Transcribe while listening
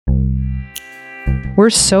We're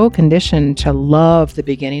so conditioned to love the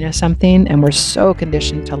beginning of something, and we're so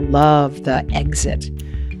conditioned to love the exit.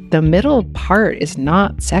 The middle part is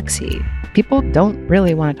not sexy. People don't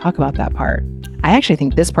really want to talk about that part. I actually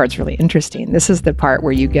think this part's really interesting. This is the part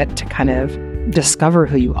where you get to kind of discover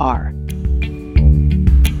who you are.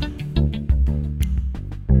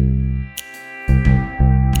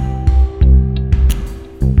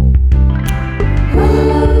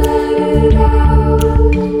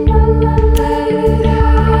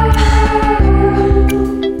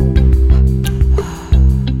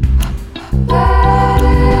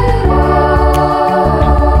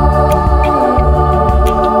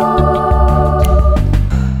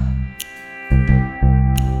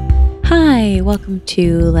 Welcome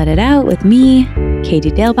to Let It Out with me, Katie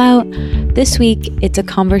Dalebout. This week, it's a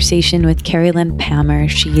conversation with Carrie Lynn Pammer.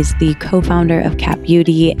 She's the co-founder of Cat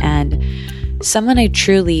Beauty and someone I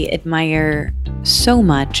truly admire so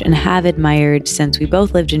much and have admired since we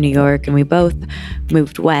both lived in New York and we both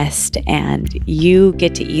moved west. And you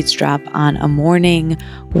get to eavesdrop on a morning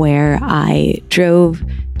where I drove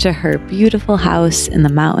to her beautiful house in the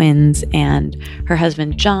mountains, and her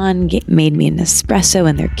husband John made me an espresso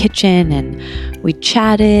in their kitchen, and we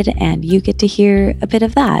chatted, and you get to hear a bit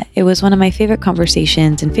of that. It was one of my favorite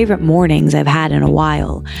conversations and favorite mornings I've had in a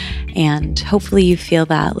while, and hopefully you feel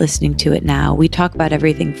that listening to it now. We talk about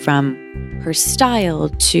everything from her style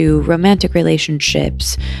to romantic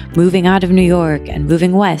relationships, moving out of New York and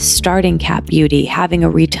moving west, starting Cat Beauty, having a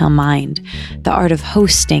retail mind, the art of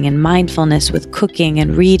hosting and mindfulness with cooking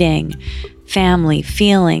and reading, family,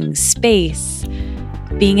 feelings, space,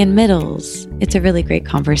 being in middles. It's a really great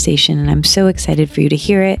conversation, and I'm so excited for you to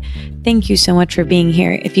hear it. Thank you so much for being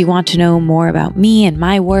here. If you want to know more about me and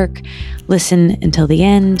my work, listen until the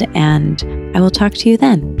end, and I will talk to you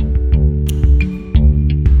then.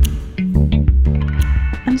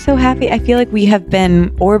 I'm so happy. I feel like we have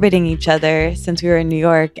been orbiting each other since we were in New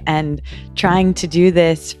York and trying to do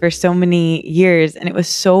this for so many years. And it was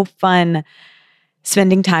so fun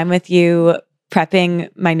spending time with you, prepping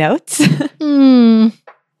my notes. I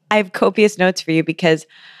have copious notes for you because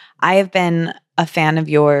I have been a fan of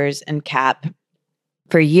yours and Cap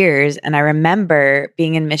for years. And I remember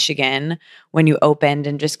being in Michigan when you opened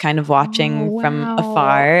and just kind of watching from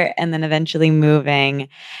afar and then eventually moving.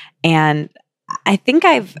 And I think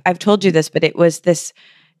I've told you this, but it was this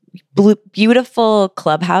beautiful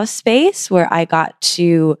clubhouse space where I got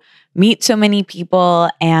to meet so many people.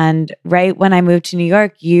 And right when I moved to New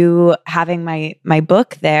York, you having my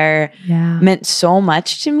book there meant so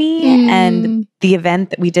much to me. And the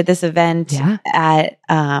event that we did this event at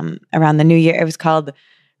around the New Year, it was called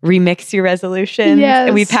Remix Your Resolutions. Yes.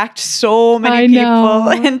 And we packed so many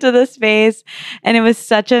people into the space. And it was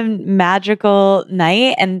such a magical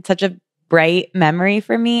night and such a bright memory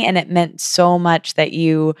for me, and it meant so much that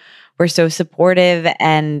you were so supportive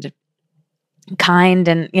and kind.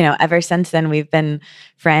 And ever since then we've been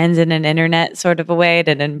friends in an internet sort of a way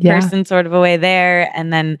and in person sort of a way there.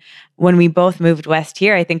 And then when we both moved west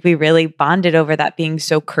here, I think we really bonded over that being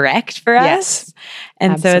so correct for us.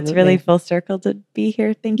 And absolutely. So it's really full circle to be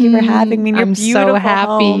here. Thank you for having me in your beautiful so happy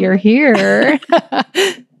home. You're here.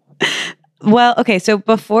 Well, okay, so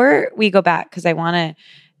before we go back, because I want to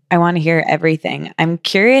hear everything. I'm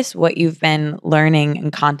curious what you've been learning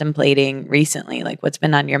and contemplating recently, like what's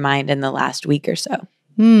been on your mind in the last week or so.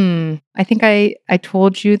 I think I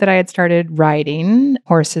told you that I had started riding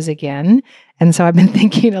horses again. And so I've been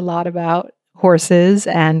thinking a lot about horses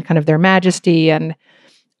and kind of their majesty and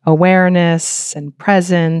awareness and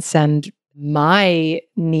presence and my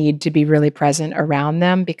need to be really present around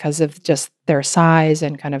them because of just their size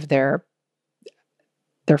and kind of their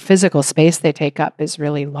physical space they take up is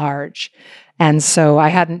really large. And so I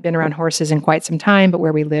hadn't been around horses in quite some time, but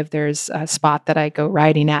where we live, there's a spot that I go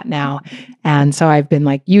riding at now. And so I've been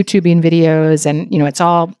like YouTubing videos and,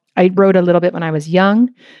 I rode a little bit when I was young,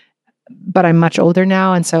 but I'm much older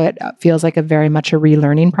now. And so it feels like very much a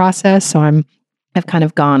relearning process. So I've kind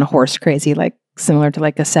of gone horse crazy, like similar to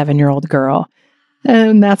like a 7-year-old girl.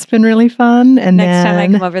 And that's been really fun. And next time I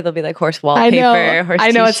come over, there'll be like horse wallpaper, horse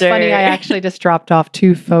I know, it's funny. I actually just dropped off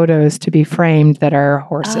 2 photos to be framed that are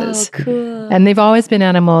horses. Oh, cool. And they've always been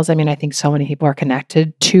animals. I mean, I think so many people are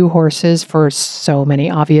connected to horses for so many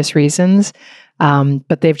obvious reasons.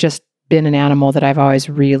 But they've just been an animal that I've always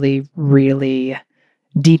really, really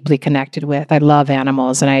deeply connected with. I love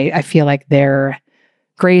animals. And I feel like their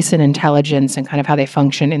grace and intelligence and kind of how they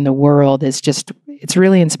function in the world is just, it's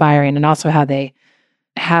really inspiring. And also how they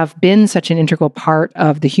have been such an integral part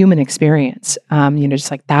of the human experience,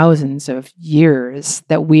 just like thousands of years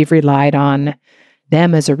that we've relied on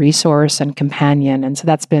them as a resource and companion. And so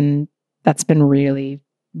that's been that's been really,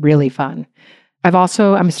 really fun.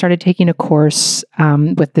 I'm started taking a course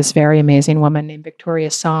with this very amazing woman named Victoria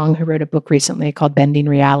Song, who wrote a book recently called Bending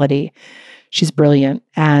Reality. She's brilliant.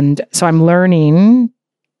 And so I'm learning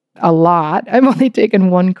a lot. I've only taken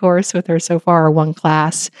one course with her so far, or one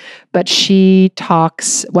class, but she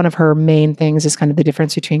talks, one of her main things is kind of the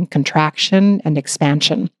difference between contraction and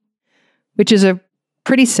expansion, which is a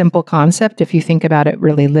pretty simple concept if you think about it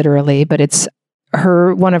really literally, but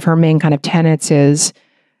one of her main kind of tenets is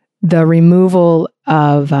the removal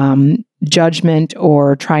of judgment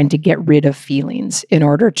or trying to get rid of feelings in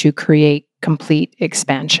order to create complete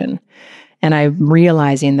expansion. And I'm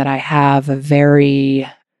realizing that I have a very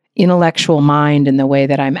intellectual mind in the way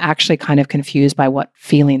that I'm actually kind of confused by what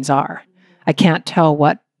feelings are. I can't tell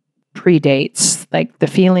what predates like the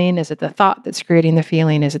feeling. Is it the thought that's creating the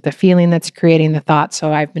feeling? Is it the feeling that's creating the thought?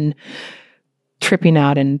 So I've been tripping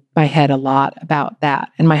out in my head a lot about that.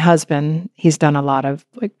 And my husband, he's done a lot of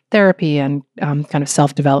like therapy and kind of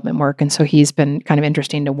self-development work. And so he's been kind of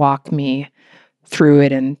interesting to walk me through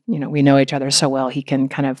it. And, we know each other so well, he can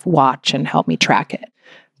kind of watch and help me track it.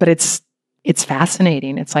 But it's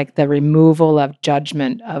fascinating. It's like the removal of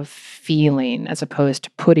judgment of feeling as opposed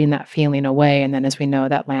to putting that feeling away. And then as we know,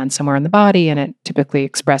 that lands somewhere in the body and it typically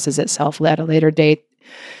expresses itself at a later date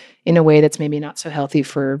in a way that's maybe not so healthy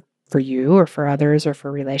for you or for others or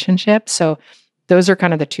for relationships. So those are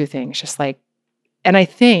kind of the two things, just like, and I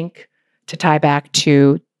think to tie back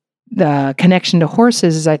to the connection to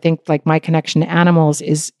horses is I think like my connection to animals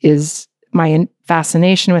is my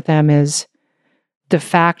fascination with them is the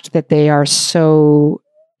fact that they are so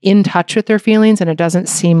in touch with their feelings, and it doesn't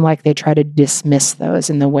seem like they try to dismiss those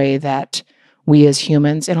in the way that we as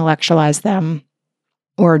humans intellectualize them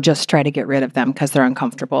or just try to get rid of them because they're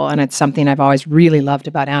uncomfortable. And it's something I've always really loved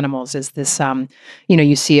about animals is this,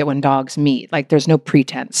 you see it when dogs meet, like there's no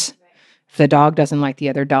pretense. If the dog doesn't like the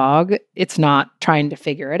other dog, it's not trying to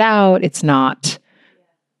figure it out. It's not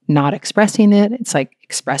expressing it. It's like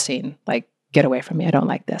expressing, like, get away from me. I don't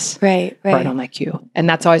like this. Right. Or I don't like you. And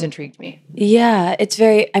that's always intrigued me. Yeah. It's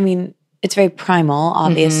very primal,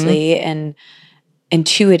 obviously, and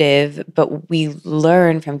intuitive, but we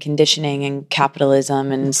learn from conditioning and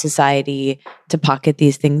capitalism and society to pocket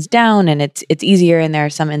these things down. And it's easier. And there are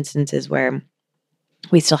some instances where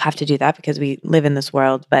we still have to do that because we live in this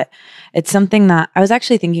world. But it's something that I was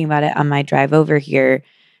actually thinking about it on my drive over here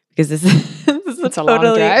because this is a long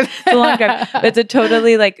drive. It's a long drive. But it's a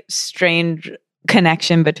totally like strange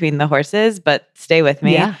connection between the horses, but stay with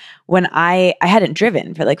me. Yeah. When I hadn't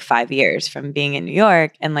driven for like 5 years from being in New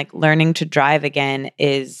York, and like learning to drive again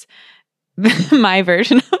is my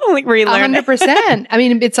version of like relearning. 100%. I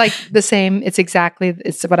mean, it's like the same.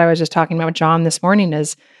 It's what I was just talking about with John this morning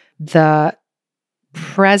is the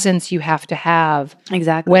presence you have to have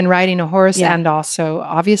exactly when riding a horse and also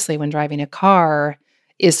obviously when driving a car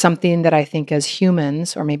is something that I think as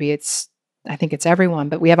humans, or maybe I think it's everyone,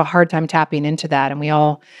 but we have a hard time tapping into that. And we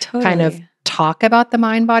all kind of talk about the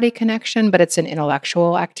mind-body connection, but it's an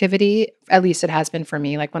intellectual activity. At least it has been for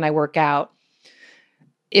me. Like when I work out,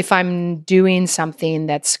 if I'm doing something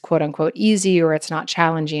that's quote unquote easy or it's not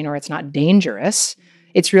challenging or it's not dangerous,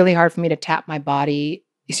 it's really hard for me to tap my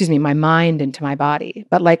mind into my body.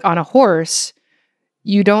 But like on a horse,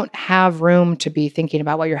 you don't have room to be thinking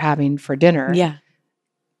about what you're having for dinner. Yeah.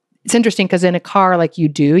 It's interesting because in a car, like you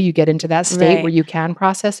get into that state where you can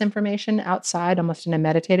process information outside, almost in a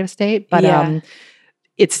meditative state. But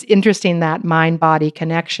it's interesting that mind-body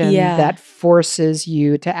connection that forces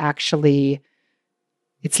you to actually,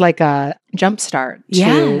 it's like a jump start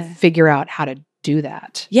to figure out how to do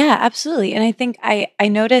that. Yeah, absolutely. And I think I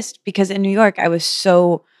noticed because in New York, I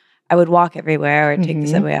would walk everywhere or take the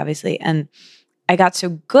subway, obviously. And I got so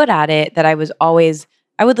good at it that I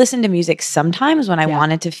would listen to music sometimes when I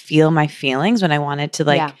wanted to feel my feelings, when I wanted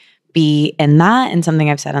to be in that. And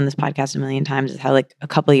something I've said on this podcast a million times is how like a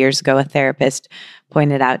couple of years ago, a therapist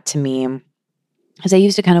pointed out to me, because I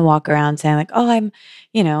used to kind of walk around saying like, oh,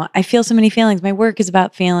 I feel so many feelings. My work is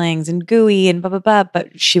about feelings and gooey and blah, blah, blah.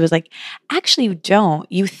 But she was like, actually, you don't.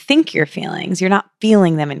 You think your feelings. You're not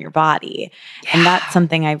feeling them in your body. Yeah. And that's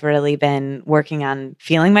something I've really been working on,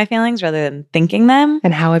 feeling my feelings rather than thinking them.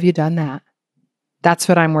 And how have you done that? That's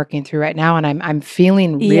what I'm working through right now. And I'm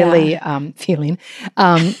feeling really, I'm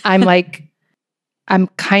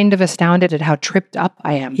kind of astounded at how tripped up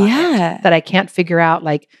I am by it, that I can't figure out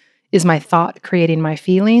like, is my thought creating my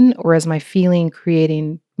feeling or is my feeling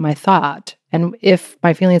creating my thought? And if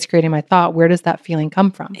my feeling is creating my thought, where does that feeling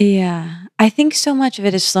come from? Yeah. I think so much of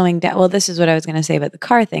it is slowing down. Well, this is what I was going to say about the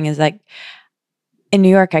car thing is like, in New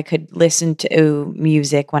York, I could listen to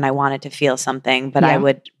music when I wanted to feel something, but I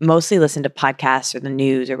would mostly listen to podcasts or the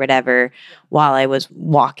news or whatever while I was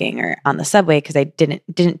walking or on the subway because I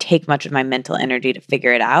didn't take much of my mental energy to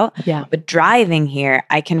figure it out. Yeah. But driving here,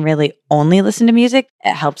 I can really only listen to music.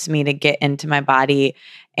 It helps me to get into my body,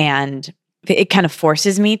 and it kind of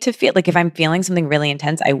forces me to feel like if I'm feeling something really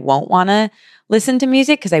intense, I won't want to listen to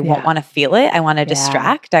music because I won't want to feel it. I want to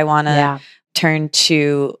distract. I want to turn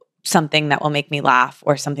to something that will make me laugh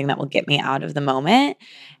or something that will get me out of the moment.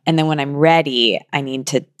 And then when I'm ready, I need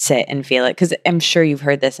to sit and feel it. Cause I'm sure you've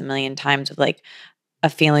heard this a million times of like a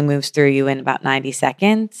feeling moves through you in about 90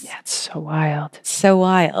 seconds. Yeah, it's so wild. So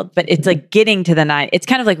wild. But it's like getting to the it's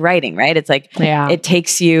kind of like writing, right? It's like, it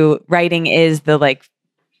takes you, writing is the like,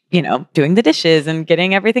 you know, doing the dishes and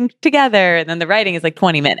getting everything together. And then the writing is like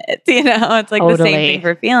 20 minutes, you know, it's like the same thing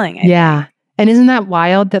for feeling. I think. And isn't that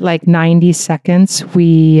wild that like 90 seconds,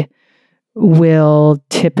 we will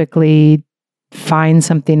typically find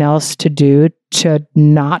something else to do to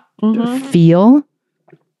not feel?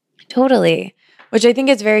 Totally. Which I think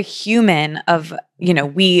is very human of, you know,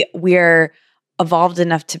 we're evolved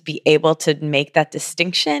enough to be able to make that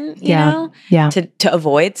distinction, you know, to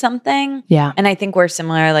avoid something. Yeah. And I think we're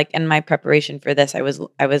similar. Like in my preparation for this, I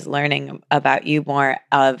was learning about you more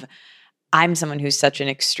of, I'm someone who's such an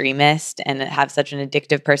extremist and have such an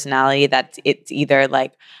addictive personality that it's either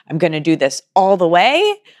like, I'm going to do this all the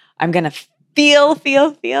way, I'm going to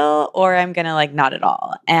feel, or I'm going to like not at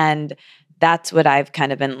all. And that's what I've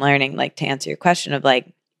kind of been learning, like to answer your question of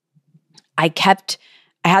like, I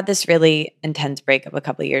had this really intense breakup a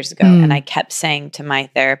couple of years ago and I kept saying to my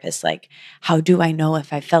therapist, like, how do I know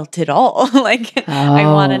if I felt it all? Like, I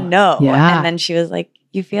want to know. Yeah. And then she was like,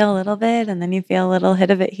 you feel a little bit and then you feel a little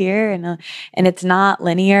hit of it here. And it's not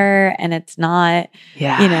linear and it's not, you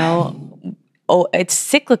know, it's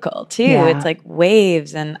cyclical too. Yeah. It's like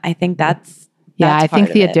waves. And I think that's I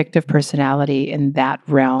think the it. addictive personality in that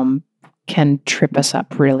realm can trip us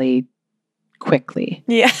up really quickly.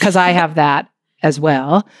 Yeah. Because I have that as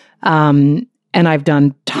well. And I've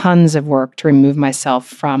done tons of work to remove myself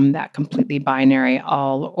from that completely binary,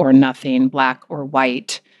 all or nothing, black or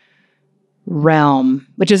white realm,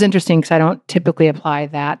 which is interesting because I don't typically apply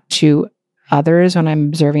that to others when I'm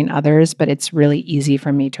observing others, but it's really easy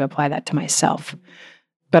for me to apply that to myself.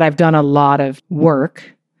 But I've done a lot of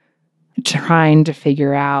work trying to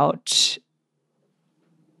figure out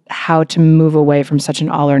how to move away from such an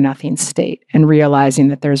all or nothing state and realizing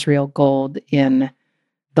that there's real gold in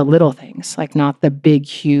the little things, like not the big,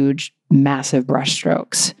 huge, massive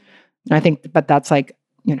brushstrokes. I think, but that's like,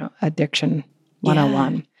 you know, addiction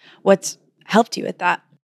 101. What's helped you with that?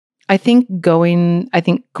 I think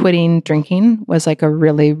quitting drinking was like a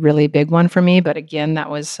really, really big one for me. But again, that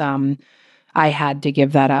was, I had to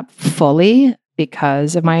give that up fully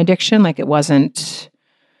because of my addiction. Like I'm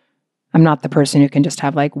not the person who can just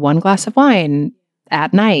have like one glass of wine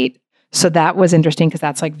at night. So that was interesting because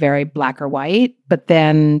that's like very black or white. But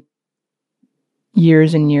then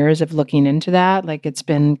years and years of looking into that, like it's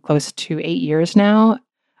been close to 8 years now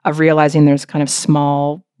of realizing there's kind of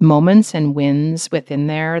small moments and wins within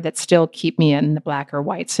there that still keep me in the black or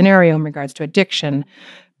white scenario in regards to addiction.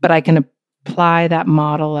 But I can apply that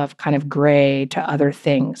model of kind of gray to other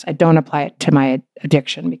things. I don't apply it to my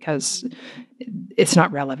addiction because it's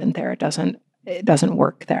not relevant there. It doesn't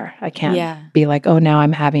work there. I can't be like, oh, now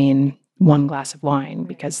I'm having one glass of wine,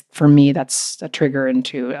 because for me, that's a trigger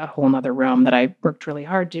into a whole nother realm that I worked really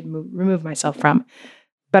hard to remove myself from.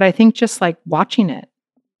 But I think just like watching it,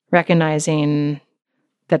 recognizing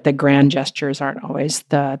that the grand gestures aren't always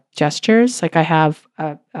the gestures. Like I have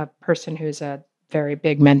a person who's a very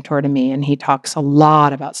big mentor to me, and he talks a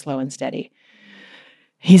lot about slow and steady.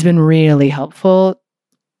 He's been really helpful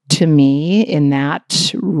to me in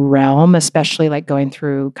that realm, especially like going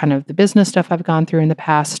through kind of the business stuff I've gone through in the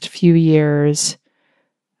past few years.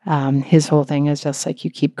 His whole thing is just like,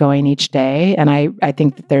 you keep going each day. And I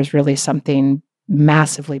think that there's really something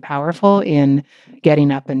massively powerful in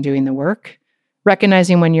getting up and doing the work,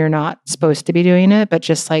 recognizing when you're not supposed to be doing it, but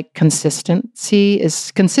just like consistency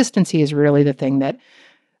is really the thing that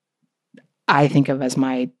I think of as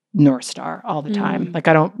my North Star all the time. Like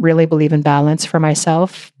I don't really believe in balance for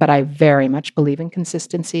myself, but I very much believe in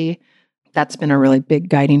consistency. That's been a really big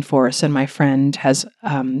guiding force. And my friend has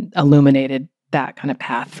illuminated that kind of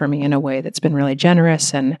path for me in a way that's been really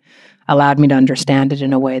generous and allowed me to understand it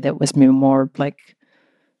in a way that was more like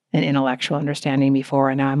an intellectual understanding before.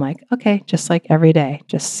 And now I'm like, okay, just like every day,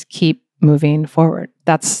 just keep moving forward.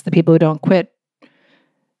 That's the people who don't quit.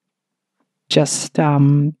 Just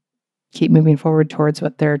keep moving forward towards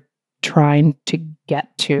what they're trying to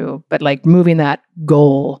get to, but like moving that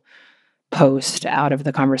goal post out of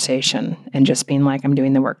the conversation and just being like, I'm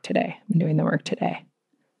doing the work today. I'm doing the work today.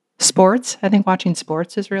 Sports, I think watching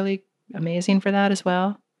sports is really amazing for that as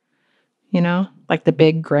well. You know, like the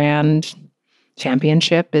big grand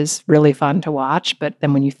championship is really fun to watch. But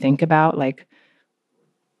then when you think about like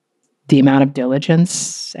the amount of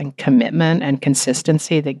diligence and commitment and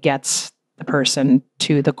consistency that gets the person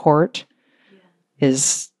to the court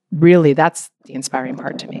is really, that's the inspiring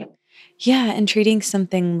part to me. Yeah. And treating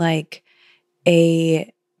something like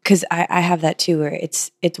because I have that too, where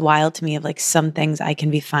it's wild to me of like some things I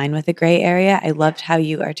can be fine with a gray area. I loved how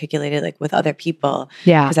you articulated like with other people.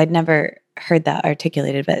 Yeah. Because I'd never heard that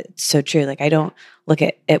articulated, but it's so true. Like I don't look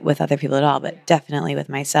at it with other people at all, but definitely with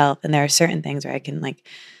myself. And there are certain things where I can like,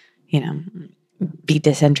 be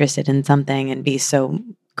disinterested in something and be so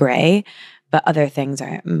gray, but other things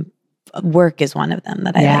are, work is one of them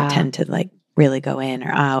that I like, tend to like really go in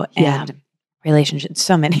or out, and relationships,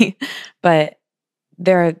 so many, but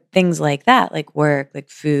there are things like that, like work, like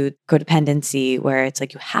food, codependency, where it's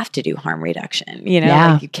like you have to do harm reduction,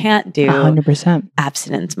 like you can't do 100%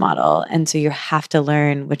 abstinence model. And so you have to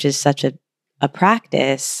learn, which is such a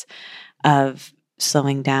practice of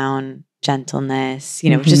slowing down, gentleness,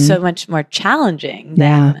 which is so much more challenging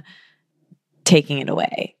than taking it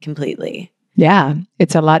away completely. Yeah.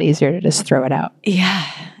 It's a lot easier to just throw it out. Yeah.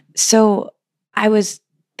 So I was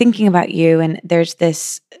thinking about you, and there's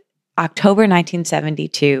this October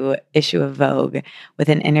 1972 issue of Vogue with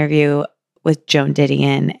an interview with Joan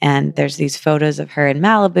Didion, and there's these photos of her in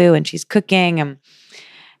Malibu, and she's cooking, and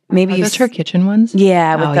maybe those her kitchen ones?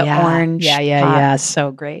 Yeah, with the orange. Yeah.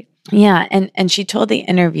 So great. Yeah, and she told the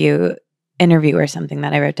interviewer something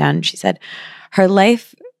that I wrote down. She said her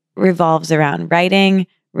life revolves around writing,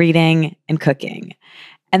 reading, and cooking.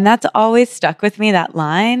 And that's always stuck with me, that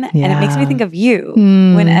line. Yeah. And it makes me think of you.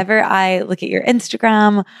 Whenever I look at your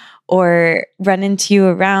Instagram or run into you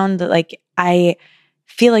around, like I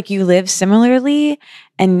feel like you live similarly,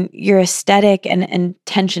 and your aesthetic and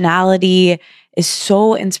intentionality is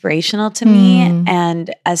so inspirational to me.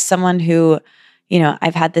 And as someone who,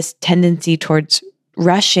 I've had this tendency towards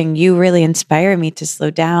rushing, you really inspire me to slow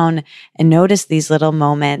down and notice these little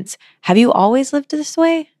moments. Have you always lived this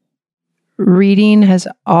way? Reading has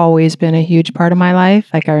always been a huge part of my life.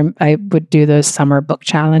 Like I would do those summer book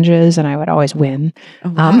challenges and I would always win. Oh,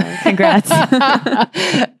 wow. Congrats.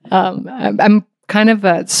 I'm kind of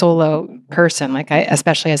a solo person. Like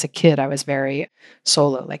especially as a kid, I was very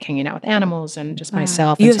solo, like hanging out with animals and just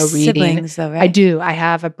myself. You and have so reading. Siblings though, right? I do. I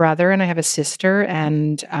have a brother and I have a sister,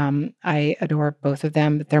 and I adore both of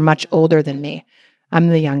them, but they're much older than me. I'm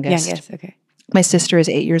the youngest. Okay. My sister is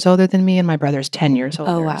 8 years older than me, and my brother's 10 years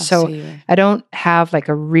older. Oh, wow. So I don't have like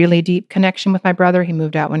a really deep connection with my brother. He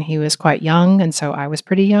moved out when he was quite young, and so I was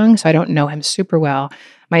pretty young, so I don't know him super well.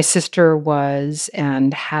 My sister was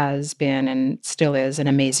and has been and still is an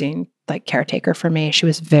amazing like caretaker for me. She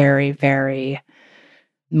was very, very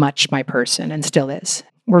much my person and still is.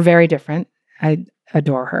 We're very different. I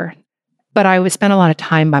adore her. But I would spend a lot of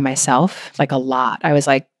time by myself, like a lot. I was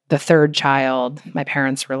like the third child. My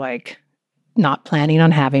parents were like not planning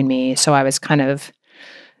on having me. So I was kind of,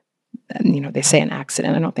 they say an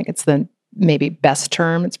accident. I don't think it's the maybe best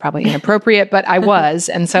term. It's probably inappropriate, but I was.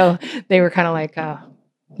 And so they were kind of like,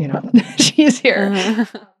 she's here.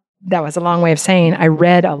 That was a long way of saying I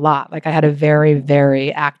read a lot. Like I had a very,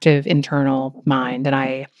 very active internal mind, and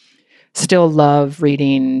I still love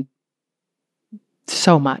reading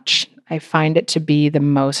so much. I find it to be the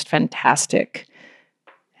most fantastic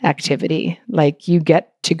activity. Like you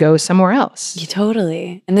get to go somewhere else. You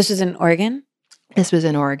totally. And this was in Oregon? This was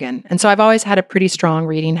in Oregon. And so I've always had a pretty strong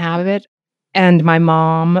reading habit. And my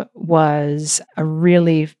mom was a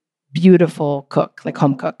really beautiful cook, like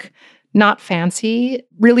home cook. Not fancy,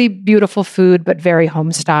 really beautiful food, but very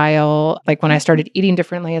home style. Like when I started eating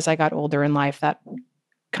differently as I got older in life, that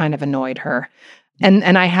kind of annoyed her.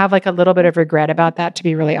 And I have like a little bit of regret about that, to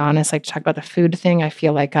be really honest. Like to talk about the food thing, I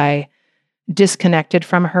feel like I disconnected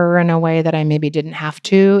from her in a way that I maybe didn't have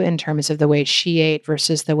to, in terms of the way she ate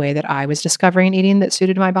versus the way that I was discovering eating that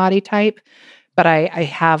suited my body type. But I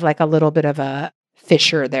have like a little bit of a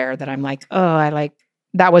fissure there that I'm like,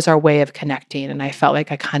 that was our way of connecting. And I felt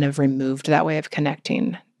like I kind of removed that way of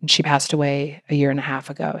connecting. And she passed away a year and a half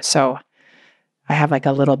ago. So I have like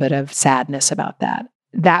a little bit of sadness about that.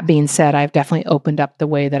 That being said, I've definitely opened up the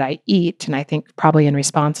way that I eat. And I think probably in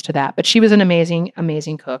response to that. But she was an amazing,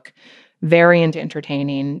 amazing cook. very into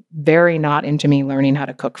entertaining, very not into me learning how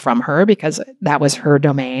to cook from her because that was her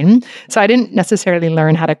domain. So I didn't necessarily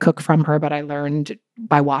learn how to cook from her, but I learned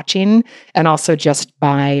by watching and also just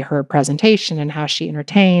by her presentation and how she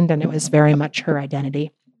entertained. And it was very much her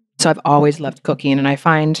identity. So I've always loved cooking. And I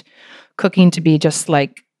find cooking to be just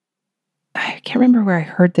like, I can't remember where I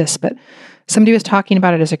heard this, but somebody was talking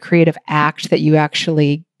about it as a creative act that you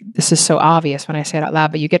actually, this is so obvious when I say it out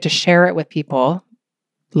loud, but you get to share it with people,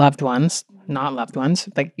 loved ones, not loved ones,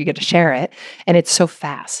 like you get to share it. And it's so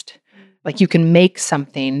fast. Like you can make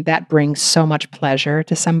something that brings so much pleasure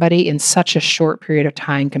to somebody in such a short period of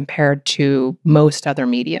time compared to most other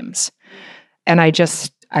mediums. And I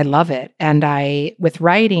love it. And with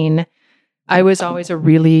writing, I was always a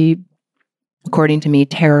really, according to me,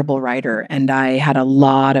 terrible writer. And I had a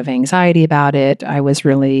lot of anxiety about it. I was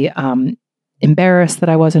really embarrassed that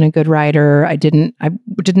I wasn't a good writer. I didn't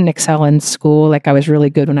excel in school. Like I was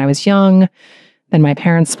really good when I was young. Then my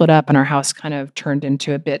parents split up and our house kind of turned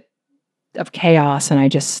into a bit of chaos. And I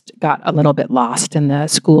just got a little bit lost in the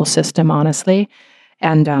school system, honestly.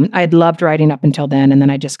 And I'd loved writing up until then. And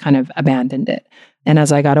then I just kind of abandoned it. And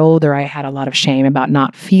as I got older, I had a lot of shame about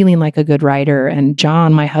not feeling like a good writer. And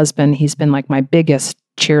John, my husband, he's been like my biggest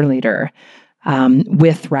cheerleader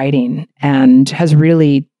with writing and has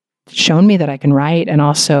really shown me that I can write and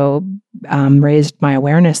also raised my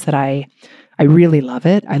awareness that I really love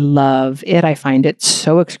it. I love it. I find it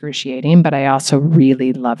so excruciating, but I also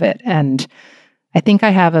really love it. And I think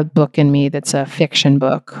I have a book in me that's a fiction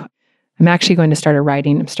book. I'm actually going to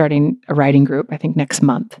I'm starting a writing group, I think next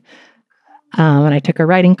month. And I took a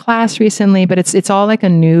writing class recently, but it's all like a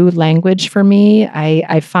new language for me.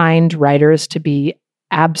 I find writers to be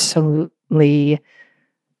absolutely,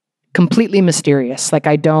 completely mysterious. Like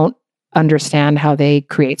I don't understand how they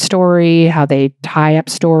create story, how they tie up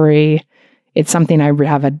story. It's something I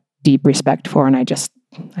have a deep respect for, and I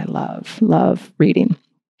love reading.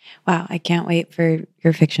 Wow, I can't wait for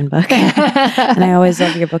your fiction book. And I always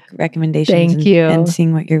love your book recommendations. Thank you. And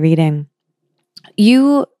seeing what you're reading.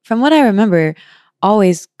 You, from what I remember,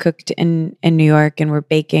 always cooked in New York and were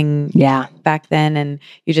baking back then. And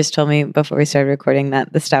you just told me before we started recording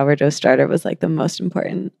that the sourdough starter was like the most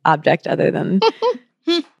important object other than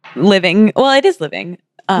living. Well, it is living.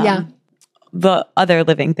 The other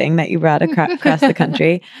living thing that you brought across the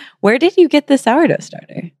country. Where did you get the sourdough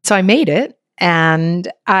starter? So I made it,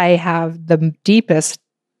 and I have the deepest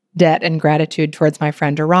debt and gratitude towards my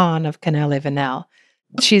friend Iran of Canelle Vanel.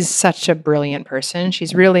 She's such a brilliant person.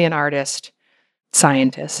 She's really an artist,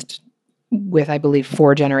 scientist with, I believe,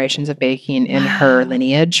 4 generations of baking in her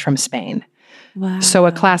lineage from Spain. Wow. So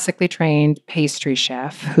a classically trained pastry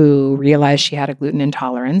chef who realized she had a gluten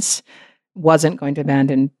intolerance, wasn't going to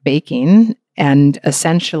abandon baking, and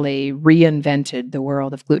essentially reinvented the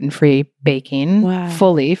world of gluten-free baking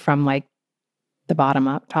fully from like the bottom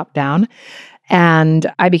up, top down.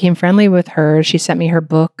 And I became friendly with her. She sent me her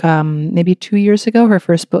book maybe 2 years ago. Her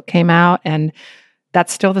first book came out, and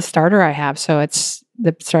that's still the starter I have. So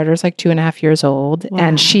the starter is like 2.5 years old. Wow.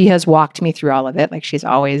 And she has walked me through all of it. Like I'm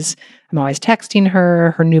always texting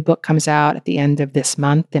her. Her new book comes out at the end of this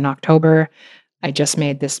month in October. I just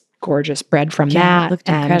made this gorgeous bread from that. It looked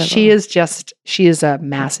and incredible. she is a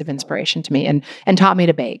massive inspiration to me and taught me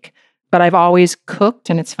to bake. But I've always cooked.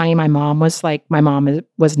 And it's funny, my mom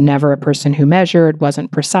was never a person who measured,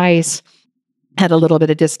 wasn't precise, had a little bit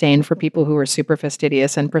of disdain for people who were super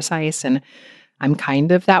fastidious and precise. And I'm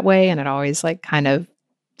kind of that way. And it always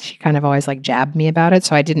she kind of always like jabbed me about it.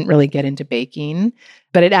 So I didn't really get into baking,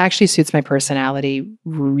 but it actually suits my personality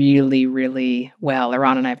really, really well.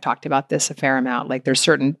 Iran and I have talked about this a fair amount. Like there's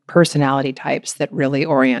certain personality types that really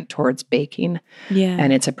orient towards baking. Yeah.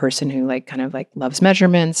 And it's a person who loves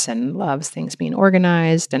measurements and loves things being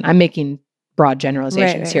organized. And I'm making broad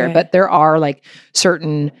generalizations here, but there are like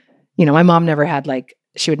certain, my mom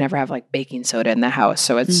she would never have like baking soda in the house.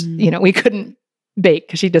 So it's, we couldn't bake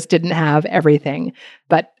because she just didn't have everything.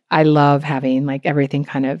 But I love having like everything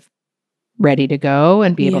kind of ready to go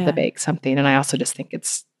and be able to bake something. And I also just think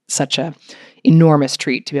it's such a enormous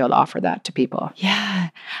treat to be able to offer that to people. Yeah.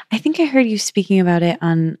 I think I heard you speaking about it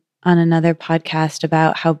on another podcast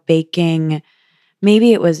about how baking,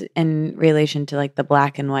 maybe it was in relation to like the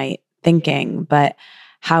black and white thinking, but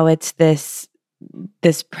how it's this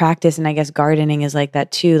practice, and I guess gardening is like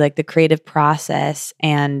that too, like the creative process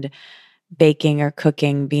and baking or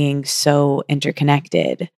cooking being so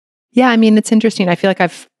interconnected. Yeah, I mean, it's interesting. I feel like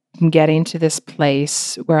I'm getting to this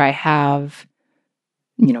place where I have,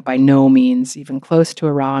 by no means even close to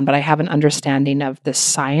Iran, but I have an understanding of the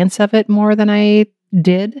science of it more than I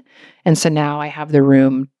did. And so now I have the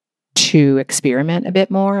room to experiment a bit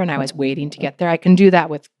more, and I was waiting to get there. I can do that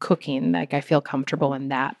with cooking. Like, I feel comfortable in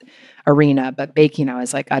that arena, but baking, I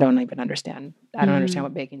was like, I don't even understand. I don't understand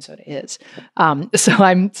what baking soda is. So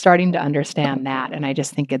I'm starting to understand that. And I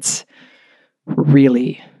just think it's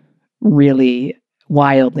really, really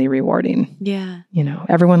wildly rewarding. Yeah. You know,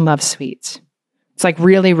 everyone loves sweets. It's like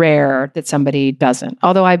really rare that somebody doesn't.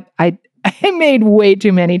 Although I made way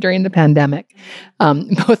too many during the pandemic.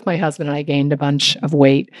 Both my husband and I gained a bunch of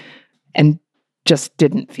weight and just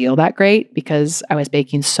didn't feel that great because I was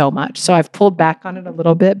baking so much. So I've pulled back on it a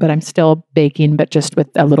little bit, but I'm still baking, but just with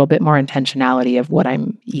a little bit more intentionality of what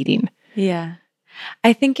I'm eating. Yeah.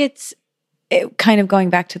 I think it's kind of going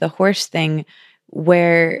back to the horse thing,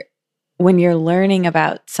 where when you're learning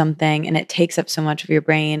about something and it takes up so much of your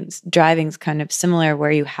brain, driving's kind of similar,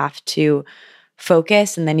 where you have to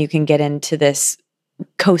focus and then you can get into this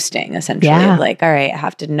coasting essentially of like, all right, I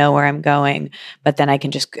have to know where I'm going, but then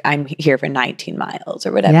I'm here for 19 miles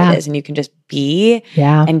or whatever it is. And you can just be,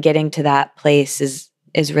 and getting to that place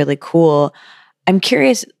is really cool. I'm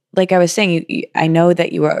curious, like I was saying, I know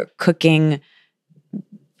that you were cooking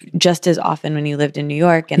just as often when you lived in New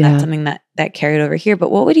York, and that's something that carried over here. But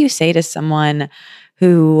what would you say to someone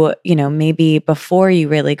who, you know, maybe before you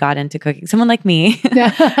really got into cooking, someone like me,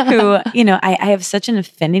 who, you know, I have such an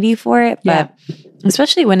affinity for it, but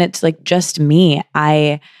especially when it's like just me,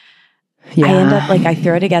 I end up like, I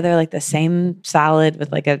throw together like the same salad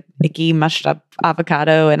with like a icky mushed up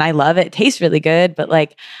avocado, and I love it. It tastes really good, but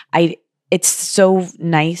like it's so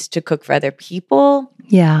nice to cook for other people.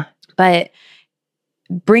 Yeah. But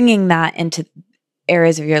bringing that into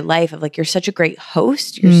areas of your life of like, you're such a great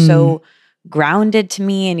host. You're so grounded to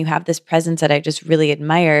me, and you have this presence that I just really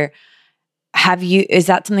admire. Is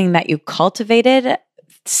that something that you cultivated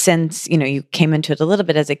since, you know, you came into it a little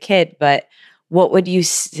bit as a kid, but what would you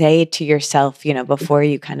say to yourself, you know, before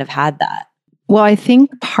you kind of had that? Well, I think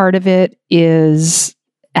part of it is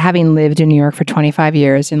having lived in New York for 25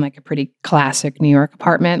 years in like a pretty classic New York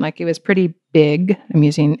apartment. Like, it was pretty big. I'm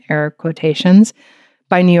using air quotations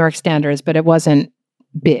by New York standards, but it wasn't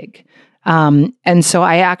big. And so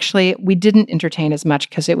we didn't entertain as much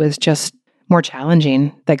because it was just more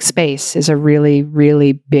challenging. Like, space is a really,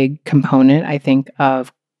 really big component, I think,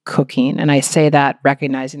 of cooking. And I say that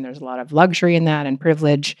recognizing there's a lot of luxury in that and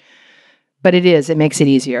privilege, but it makes it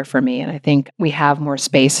easier for me. And I think we have more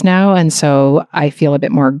space now. And so I feel a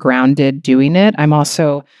bit more grounded doing it. I'm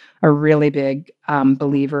also a really big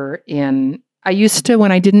believer in, I used to,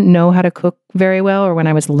 when I didn't know how to cook very well, or when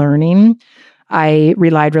I was learning, I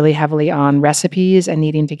relied really heavily on recipes and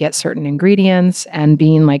needing to get certain ingredients and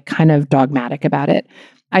being like kind of dogmatic about it.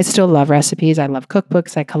 I still love recipes. I love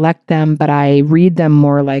cookbooks. I collect them, but I read them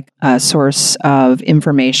more like a source of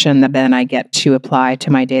information that then I get to apply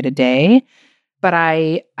to my day-to-day. But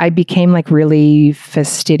I became like really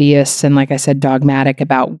fastidious and, like I said, dogmatic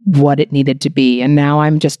about what it needed to be. And now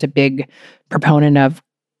I'm just a big proponent of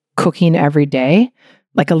cooking every day,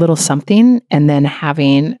 like a little something, and then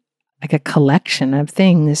having like a collection of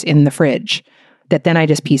things in the fridge that then I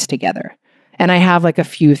just piece together. And I have like a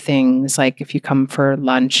few things, like if you come for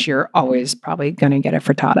lunch, you're always probably going to get a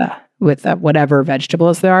frittata with whatever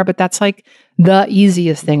vegetables there are. But that's like the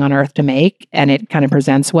easiest thing on earth to make. And it kind of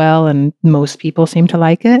presents well, and most people seem to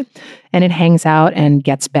like it. And it hangs out and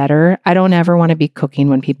gets better. I don't ever want to be cooking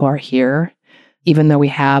when people are here. Even though we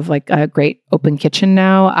have like a great open kitchen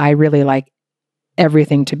now, I really like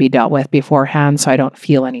everything to be dealt with beforehand, so I don't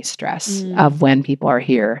feel any stress of when people are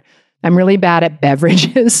here. I'm really bad at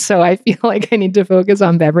beverages, so I feel like I need to focus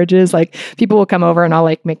on beverages. Like, people will come over and I'll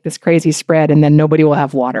like make this crazy spread, and then nobody will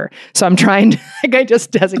have water. So I'm trying to, like, I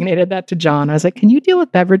just designated that to John. I was like, can you deal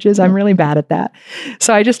with beverages? I'm really bad at that.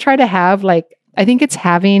 So I just try to have like, I think it's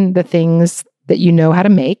having the things that you know how to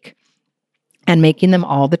make and making them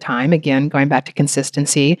all the time. Again, going back to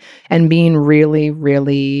consistency and being really,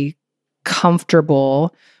 really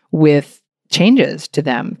comfortable with changes to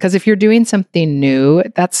them. Because if you're doing something new,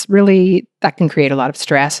 that can create a lot of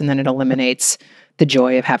stress, and then it eliminates the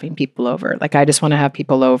joy of having people over. Like, I just want to have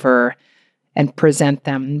people over and present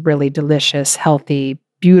them really delicious, healthy,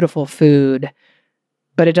 beautiful food,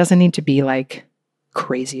 but it doesn't need to be like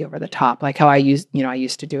crazy over the top. Like how I used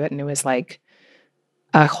to do it, and it was like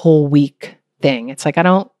a whole week thing. It's like,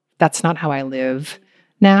 that's not how I live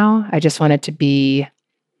now. I just want it to be,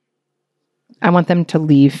 I want them to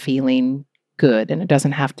leave feeling good, and it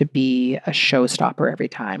doesn't have to be a showstopper every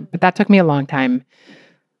time. But that took me a long time.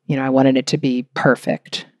 You know, I wanted it to be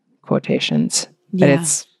perfect, quotations. But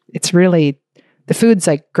it's really, the food's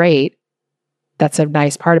like great. That's a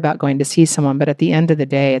nice part about going to see someone. But at the end of the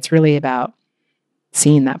day, it's really about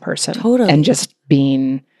seeing that person. Totally. And just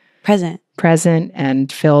being present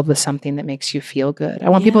and filled with something that makes you feel good. I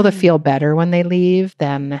want people to feel better when they leave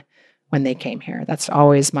than when they came here. That's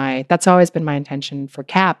always been my intention for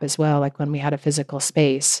CAP as well. Like when we had a physical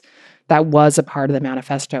space, that was a part of the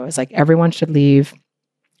manifesto, is like everyone should leave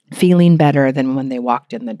feeling better than when they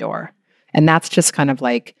walked in the door. And that's just kind of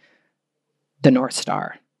like the North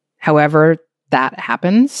Star. However that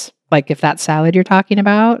happens, like if that salad you're talking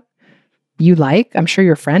about, you like, I'm sure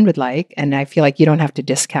your friend would like, and I feel like you don't have to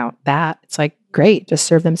discount that. It's like, great, just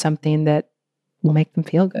serve them something that will make them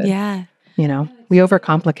feel good. Yeah. You know, we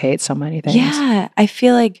overcomplicate so many things. Yeah. I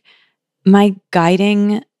feel like my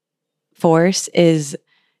guiding force is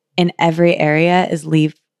in every area is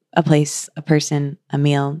leave a place, a person, a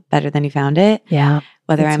meal better than you found it. Yeah.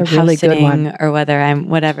 Whether I'm really house sitting or whether I'm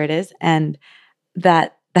whatever it is. And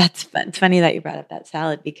that's fun. It's funny that you brought up that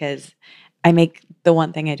salad because I make the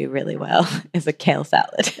one thing I do really well is a kale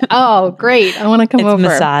salad. Oh, great. I want to come over.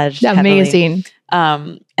 Massaged amazing.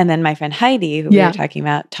 And then my friend Heidi, who we were talking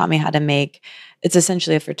about, taught me how to make, it's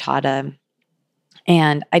essentially a frittata.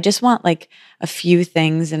 And I just want like a few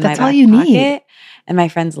things in my back pocket. Need. And my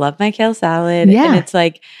friends love my kale salad. Yeah. And it's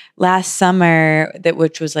like last summer,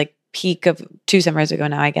 which was like peak of 2 summers ago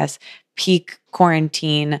now, I guess, peak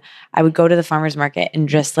quarantine, I would go to the farmer's market and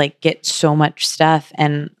just like get so much stuff.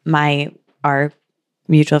 And our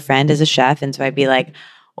mutual friend is a chef. And so I'd be like,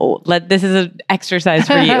 oh, this is an exercise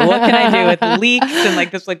for you. What can I do with leeks and like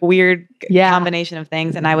this like weird combination of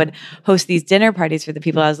things? And I would host these dinner parties for the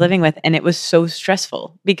people I was living with. And it was so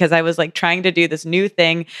stressful because I was like trying to do this new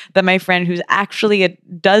thing that my friend who's actually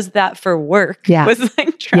does that for work was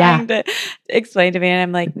like trying to explain to me. And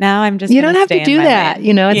I'm like, now I'm just, you don't have to do that. Lane.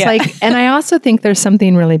 You know, it's like, and I also think there's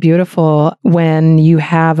something really beautiful when you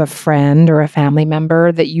have a friend or a family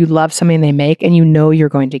member that you love something they make and you know you're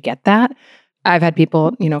going to get that. I've had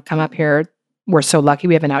people, come up here. We're so lucky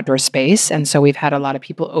we have an outdoor space. And so we've had a lot of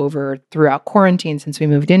people over throughout quarantine since we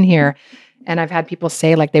moved in here. And I've had people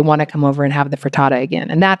say like they want to come over and have the frittata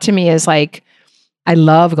again. And that to me is like, I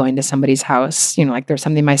love going to somebody's house. Like there's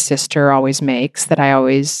something my sister always makes that I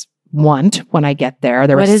always want when I get there.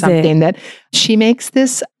 There was something that she makes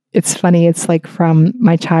this. It's funny. It's like from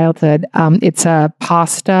my childhood. It's a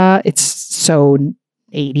pasta. It's so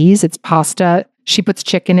 80s. It's pasta. She puts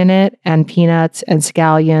chicken in it and peanuts and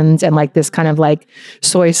scallions and like this kind of like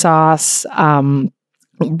soy sauce,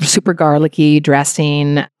 super garlicky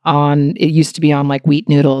dressing on, it used to be on like wheat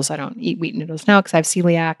noodles. I don't eat wheat noodles now because I have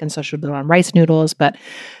celiac, and so she'll do it on rice noodles. But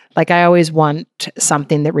like I always want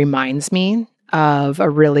something that reminds me of a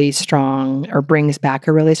really strong or brings back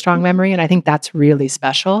a really strong memory. And I think that's really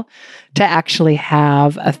special to actually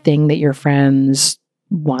have a thing that your friends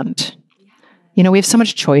want. We have so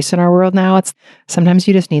much choice in our world now. It's sometimes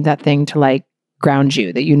you just need that thing to like ground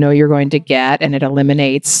you that you're going to get, and it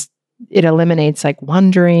eliminates like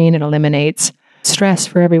wondering, it eliminates stress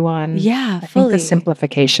for everyone. Yeah, I think the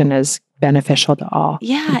simplification is beneficial to all.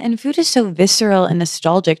 Yeah, and food is so visceral and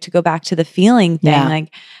nostalgic. To go back to the feeling thing,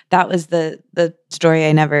 like that was the story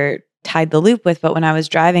I never tied the loop with. But when I was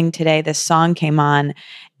driving today, this song came on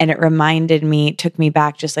and it reminded me, took me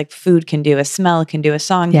back, just like food can do, a smell can do, a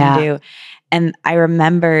song can do. And I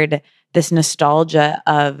remembered this nostalgia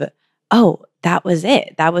of, oh, that was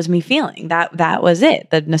it. That was me feeling that was it.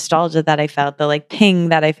 The nostalgia that I felt, the like ping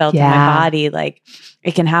that I felt in my body. Like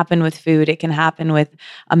it can happen with food. It can happen with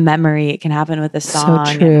a memory. It can happen with a song.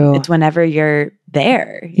 So true. It's whenever you're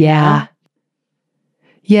there. Yeah.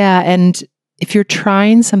 Yeah. And if you're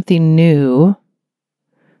trying something new,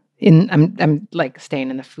 I'm like staying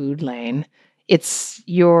in the food lane, it's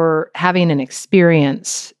you're having an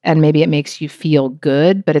experience and maybe it makes you feel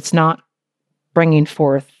good, but it's not bringing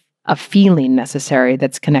forth a feeling necessary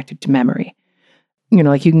that's connected to memory.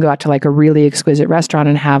 Like you can go out to like a really exquisite restaurant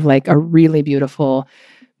and have like a really beautiful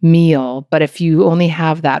meal. But if you only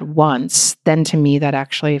have that once, then to me, that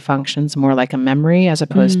actually functions more like a memory as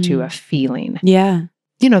opposed to a feeling. Yeah.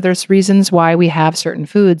 There's reasons why we have certain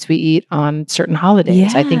foods we eat on certain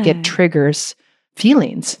holidays. I think it triggers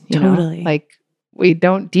feelings, totally. Like we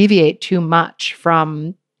don't deviate too much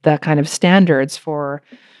from the kind of standards for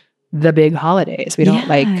the big holidays. We don't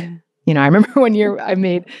like, I remember one year I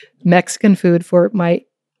made Mexican food for my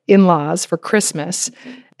in-laws for Christmas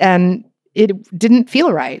and it didn't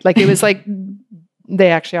feel right. Like it was like,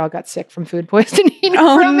 they actually all got sick from food poisoning.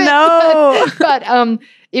 Oh no. But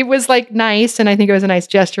it was like nice. And I think it was a nice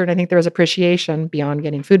gesture. And I think there was appreciation beyond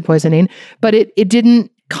getting food poisoning, but it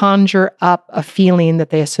didn't conjure up a feeling that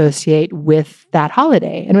they associate with that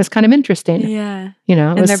holiday. And it was kind of interesting. Yeah.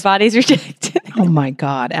 And their bodies rejected it. Oh my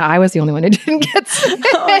God. I was the only one who didn't get sick.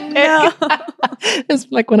 Oh no. It's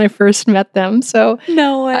like when I first met them. So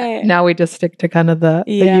No way. now we just stick to kind of the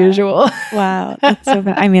Yeah. usual. Wow. That's so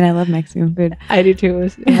fun. I mean, I love Mexican food. I do too.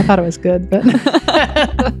 I thought it was good, but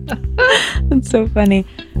That's so funny.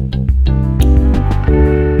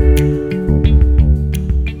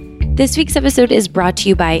 This week's episode is brought to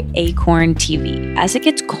you by Acorn TV. As it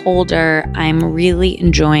gets colder, I'm really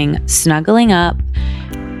enjoying snuggling up,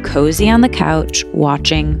 cozy on the couch,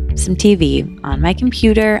 watching some TV on my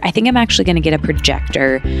computer. I think I'm actually going to get a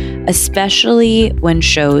projector, especially when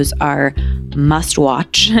shows are must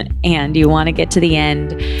watch and you want to get to the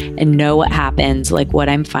end and know what happens, like what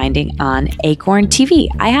I'm finding on Acorn TV.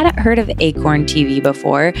 I hadn't heard of Acorn TV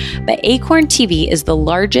before, but Acorn TV is the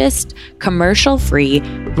largest commercial-free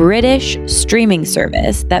British streaming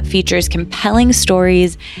service that features compelling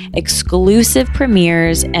stories, exclusive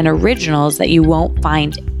premieres, and originals that you won't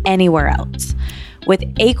find anywhere else. With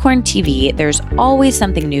Acorn TV, there's always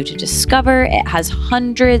something new to discover. It has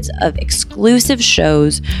hundreds of exclusive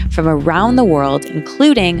shows from around the world,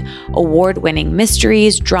 including award-winning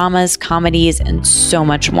mysteries, dramas, comedies, and so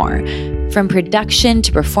much more. From production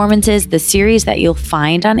to performances, the series that you'll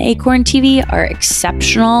find on Acorn TV are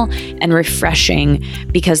exceptional and refreshing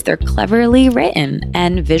because they're cleverly written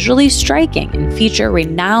and visually striking and feature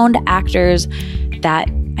renowned actors that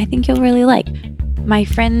I think you'll really like. My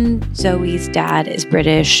friend Zoe's dad is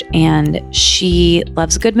British and she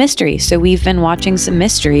loves a good mystery. So we've been watching some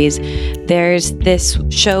mysteries. There's this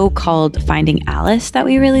show called Finding Alice that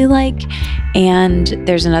we really like. And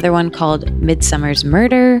there's another one called Midsummer's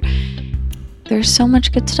Murder. There's so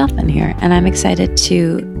much good stuff in here. And I'm excited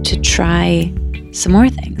to try some more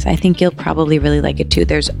things. I think you'll probably really like it too.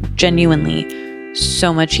 There's genuinely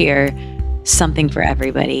so much here. Something for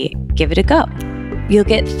everybody. Give it a go. You'll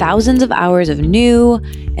get thousands of hours of new,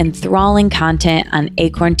 enthralling content on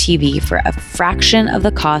Acorn TV for a fraction of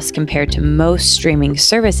the cost compared to most streaming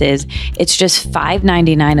services. It's just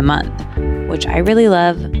 $5.99 a month, which I really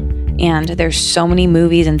love. And there's so many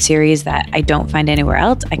movies and series that I don't find anywhere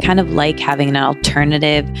else. I kind of like having an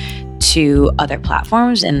alternative to other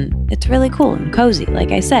platforms, and it's really cool and cozy.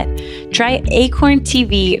 Like I said, try Acorn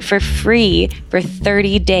TV for free for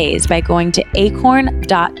 30 days by going to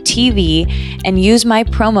acorn.tv and use my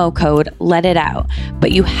promo code LetItOut.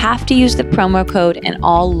 But you have to use the promo code in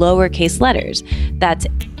all lowercase letters. That's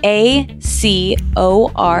ACORN.TV,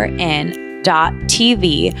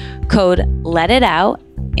 code LetItOut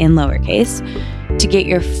in lowercase, to get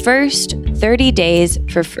your first 30 days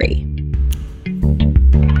for free.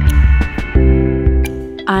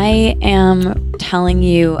 I am telling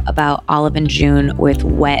you about Olive and June with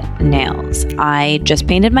wet nails. I just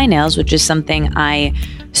painted my nails, which is something I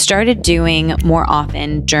started doing more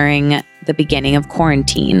often during the beginning of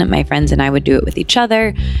quarantine. My friends and I would do it with each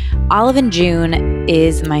other. Olive and June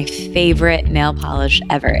is my favorite nail polish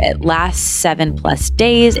ever. It lasts 7+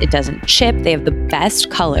 days. It doesn't chip. They have the best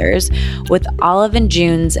colors. With Olive and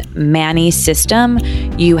June's Mani system,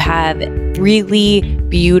 you have really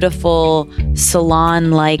beautiful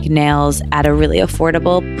salon-like nails at a really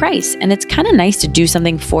affordable price. And it's kind of nice to do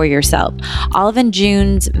something for yourself. Olive and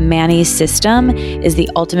June's Mani system is the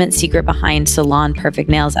ultimate secret behind salon perfect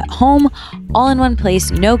nails at home, all in one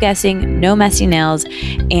place, no guessing, no messy nails,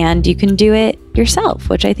 and you can do it yourself,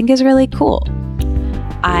 which I think is really cool.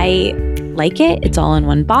 I like it. It's all in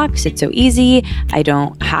one box. It's so easy. I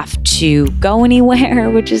don't have to go anywhere,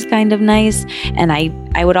 which is kind of nice. And I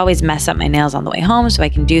would always mess up my nails on the way home, so I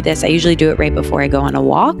can do this. I usually do it right before I go on a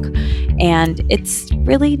walk, and it's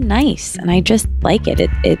really nice. And I just like it.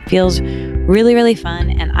 It feels really, really fun.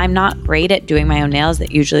 And I'm not great at doing my own nails.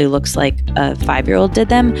 That usually looks like a 5-year-old did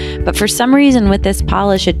them. But for some reason with this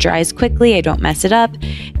polish, it dries quickly. I don't mess it up.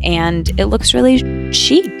 And it looks really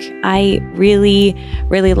chic. I really,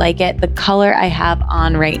 really like it. The color I have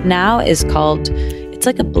on right now is it's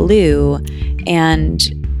like a blue, and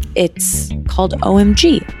it's called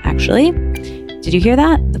OMG, actually. Did you hear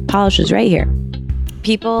that? The polish is right here.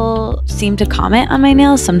 People seem to comment on my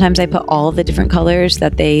nails. Sometimes I put all of the different colors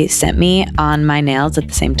that they sent me on my nails at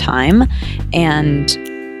the same time. And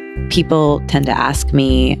people tend to ask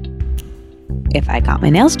me if I got my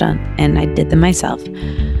nails done, and I did them myself.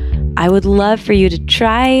 I would love for you to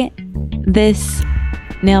try this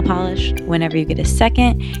nail polish whenever you get a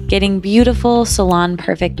second. Getting beautiful salon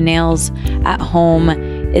perfect nails at home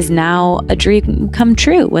is now a dream come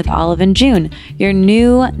true with Olive and June. Your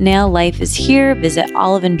new nail life is here. Visit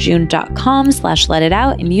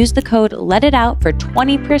oliveandjune.com/letitout and use the code LetItOut for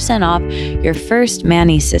 20% off your first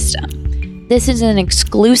Mani system. This is an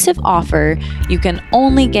exclusive offer you can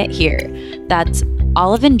only get here. That's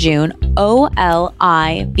Olive and June,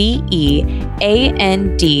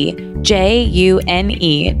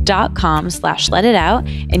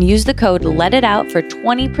 oliveandjune.com/letitout and use the code LETITOUT for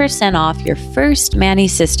 20% off your first Mani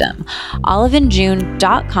system.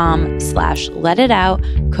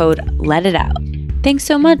 oliveandjune.com/letitout, code LETITOUT. Thanks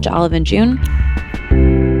so much, Olive and June.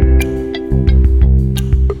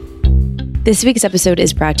 This week's episode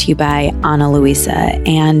is brought to you by Ana Luisa,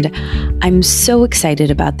 and I'm so excited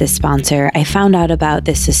about this sponsor. I found out about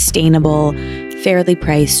this sustainable, fairly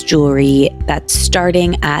priced jewelry that's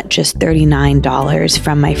starting at just $39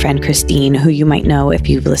 from my friend Christine, who you might know if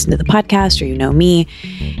you've listened to the podcast or you know me.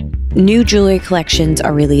 New jewelry collections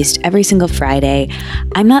are released every single Friday.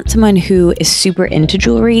 I'm not someone who is super into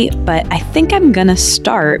jewelry, but I think I'm gonna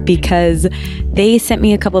start because they sent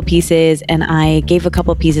me a couple pieces and I gave a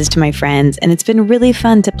couple pieces to my friends, and it's been really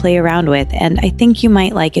fun to play around with, and I think you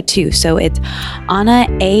might like it too. So it's Ana,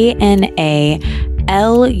 ANALUISA,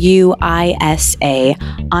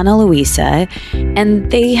 Ana Luisa, and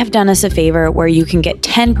they have done us a favor where you can get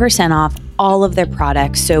 10% off all of their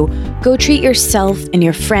products. So go treat yourself and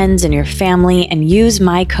your friends and your family and use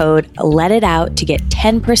my code LETITOUT to get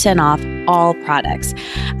 10% off all products.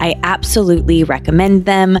 I absolutely recommend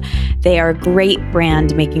them. They are a great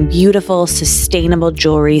brand making beautiful, sustainable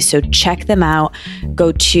jewelry. So check them out.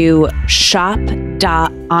 Go to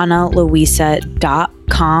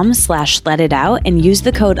shop.analuisa.com/letitout and use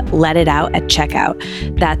the code LETITOUT at checkout.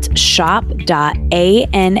 That's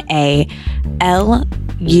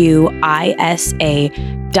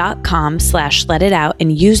shop.analuisa.com/letitout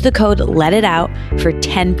and use the code LETITOUT for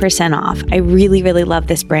 10% off. I really, really love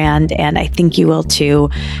this brand, and I think you will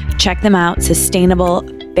too. Check them out. Sustainable,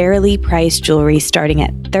 fairly priced jewelry starting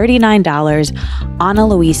at $39. Ana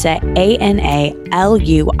Luisa,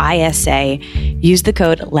 ANALUISA. Use the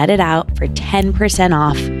code LETITOUT for 10%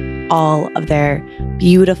 off all of their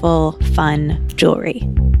beautiful, fun jewelry.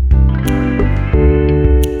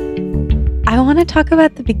 I want to talk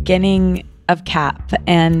about the beginning of CAP.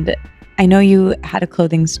 And I know you had a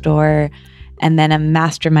clothing store and then a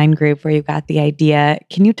mastermind group where you got the idea.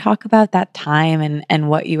 Can you talk about that time and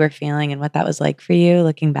what you were feeling and what that was like for you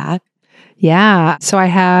looking back? Yeah. So I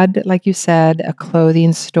had, like you said, a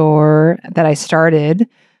clothing store that I started,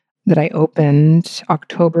 that I opened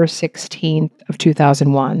October 16th of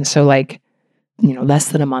 2001. So less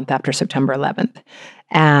than a month after September 11th.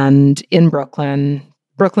 And in Brooklyn.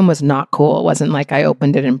 Brooklyn was not cool. It wasn't like I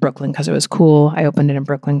opened it in Brooklyn because it was cool. I opened it in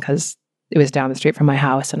Brooklyn because it was down the street from my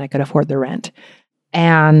house and I could afford the rent.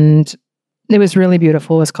 And it was really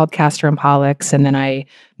beautiful. It was called Castor and Pollux. And then I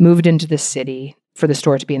moved into the city for the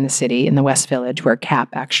store to be in the city, in the West Village, where CAP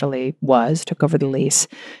actually was, took over the lease.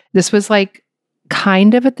 This was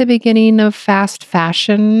kind of at the beginning of fast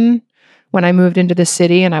fashion when I moved into the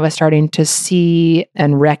city, and I was starting to see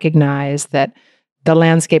and recognize that the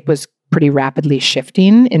landscape was pretty rapidly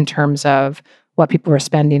shifting in terms of what people were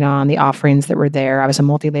spending on, the offerings that were there. I was a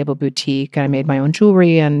multi-label boutique and I made my own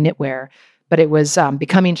jewelry and knitwear, but it was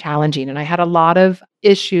becoming challenging. And I had a lot of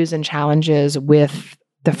issues and challenges with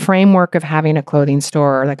the framework of having a clothing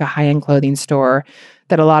store, like a high-end clothing store,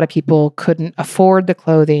 that a lot of people couldn't afford the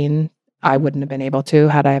clothing. I wouldn't have been able to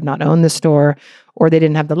had I have not owned the store, or they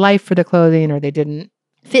didn't have the life for the clothing, or they didn't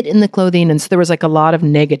fit in the clothing. And so there was a lot of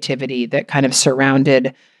negativity that kind of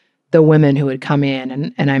surrounded the women who would come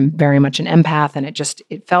in, and I'm very much an empath, and it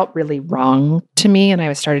felt really wrong to me, and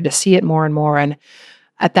I started to see it more and more. And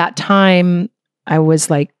at that time, I was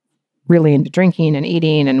really into drinking and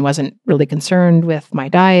eating and wasn't really concerned with my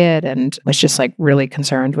diet and was just really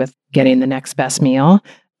concerned with getting the next best meal.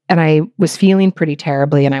 And I was feeling pretty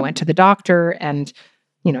terribly, and I went to the doctor, and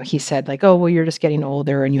he said oh, well, you're just getting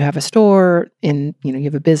older and you have a store in, you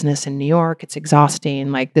have a business in New York. It's exhausting.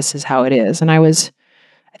 This is how it is. And I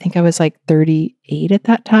think I was 38 at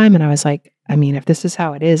that time. And I was if this is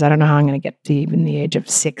how it is, I don't know how I'm going to get to even the age of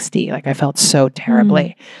 60. I felt so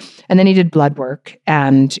terribly. And then he did blood work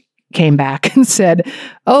and came back and said,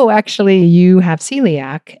 oh, actually, you have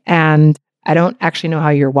celiac. And I don't actually know how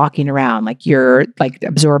you're walking around. You're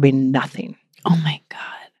absorbing nothing. Oh my God.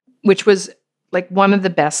 Which was one of the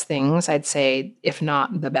best things, I'd say, if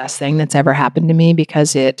not the best thing that's ever happened to me,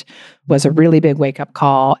 because it was a really big wake-up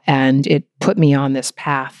call, and it put me on this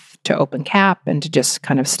path to open CAP and to just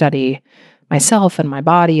kind of study myself and my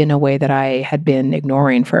body in a way that I had been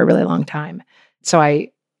ignoring for a really long time. So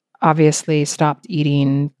I obviously stopped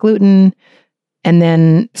eating gluten and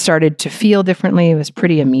then started to feel differently. It was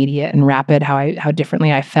pretty immediate and rapid how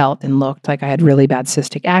differently I felt and looked. I had really bad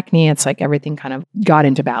cystic acne. It's everything kind of got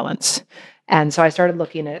into balance. And so I started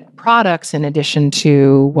looking at products in addition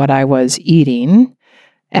to what I was eating.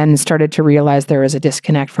 and started to realize there was a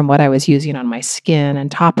disconnect from what I was using on my skin and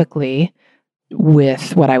topically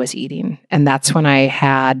with what I was eating. And that's when I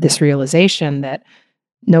had this realization that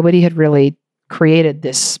nobody had really created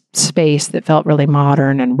this space that felt really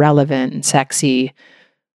modern and relevant and sexy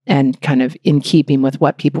and kind of in keeping with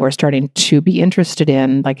what people were starting to be interested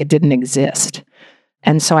in, like it didn't exist.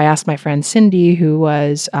 And so I asked my friend Cindy, who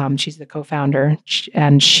was, she's the co-founder,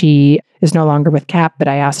 and she is no longer with CAP, but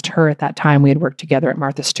I asked her at that time, we had worked together at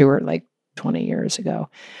Martha Stewart like 20 years ago,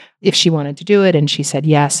 if she wanted to do it. And she said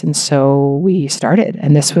yes. And so we started.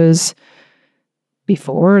 And this was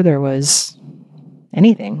before there was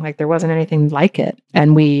anything, like there wasn't anything like it.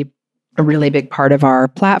 And a really big part of our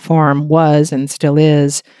platform was and still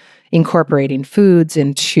is incorporating foods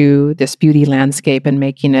into this beauty landscape and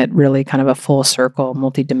making it really kind of a full circle,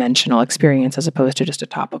 multidimensional experience as opposed to just a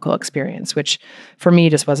topical experience, which for me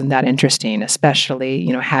just wasn't that interesting, especially,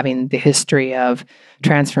 having the history of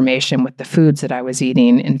transformation with the foods that I was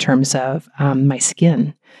eating in terms of my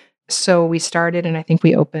skin. So we started, and I think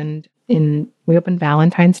we opened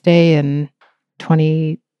Valentine's Day in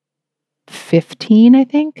 2015, I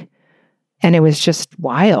think. And it was just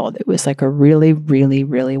wild. It was like a really, really,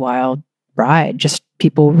 really wild ride. Just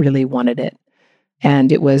people really wanted it.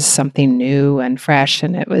 And it was something new and fresh.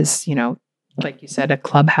 And it was, like you said, a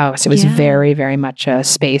clubhouse. It was very, very much a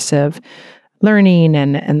space of learning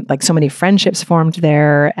and like so many friendships formed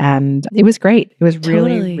there. And it was great. It was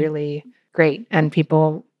really, really great. And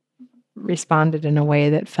people responded in a way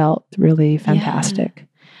that felt really fantastic. Yeah.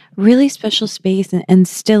 Really special space and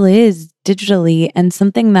still is digitally. And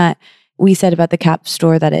something that we said about the CAP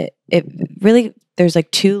store that it really, there's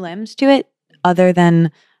like two limbs to it other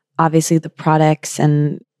than obviously the products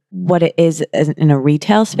and what it is in a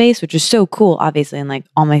retail space, which is so cool, obviously. And like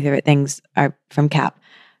all my favorite things are from CAP.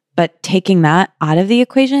 But taking that out of the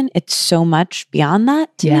equation, it's so much beyond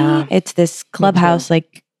that to me. It's this clubhouse,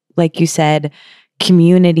 like you said,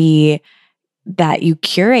 community that you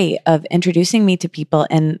curate of introducing me to people.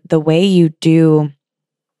 And the way you do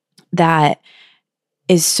that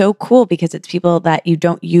is so cool because it's people that you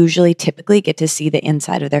don't usually typically get to see the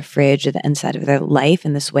inside of their fridge or the inside of their life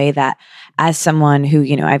in this way that as someone who,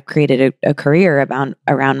 I've created a career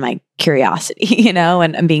around my curiosity,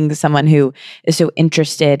 and being someone who is so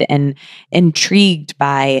interested and intrigued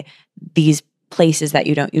by these places that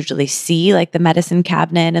you don't usually see, like the medicine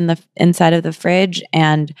cabinet and the inside of the fridge.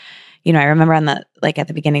 And, I remember at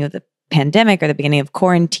the beginning of the pandemic or the beginning of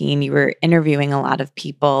quarantine, you were interviewing a lot of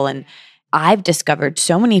people, and I've discovered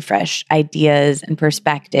so many fresh ideas and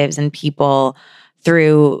perspectives and people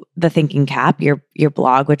through the Thinking Cap, your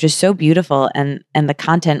blog, which is so beautiful, and the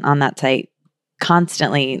content on that site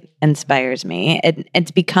constantly inspires me.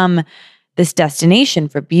 It's become this destination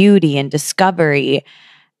for beauty and discovery.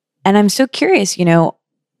 And I'm so curious,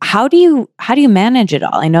 how do you manage it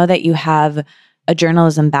all? I know that you have a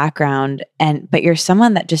journalism background but you're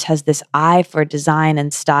someone that just has this eye for design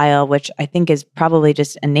and style, which I think is probably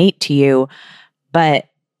just innate to you. But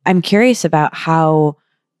I'm curious about how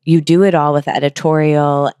you do it all with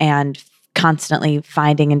editorial and constantly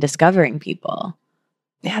finding and discovering people.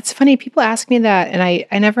 Yeah, it's funny. People ask me that, and I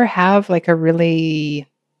never have like a really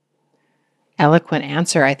eloquent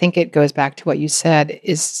answer. I think it goes back to what you said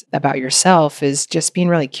is about yourself, is just being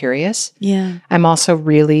really curious. Yeah. I'm also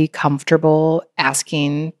really comfortable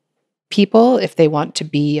asking people if they want to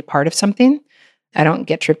be a part of something. I don't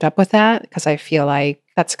get tripped up with that because I feel like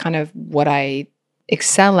that's kind of what I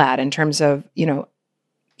excel at in terms of,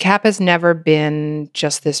 CAP has never been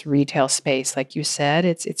just this retail space. Like you said,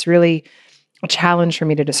 it's really a challenge for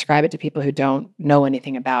me to describe it to people who don't know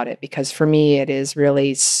anything about it, because for me, it is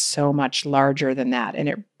really so much larger than that.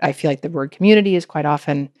 And I feel like the word community is quite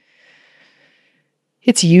often,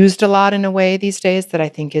 it's used a lot in a way these days that I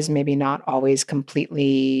think is maybe not always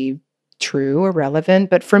completely true or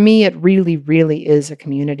relevant. But for me, it really, really is a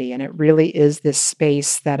community. And it really is this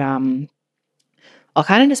space that I'll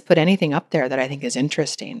kind of just put anything up there that I think is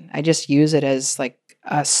interesting. I just use it as like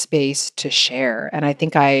a space to share. And I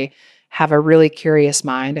think I have a really curious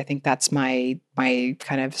mind. I think that's my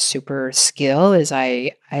kind of super skill is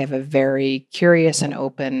I have a very curious and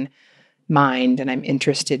open mind, and I'm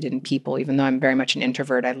interested in people. Even though I'm very much an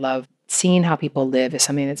introvert, I love seeing how people live is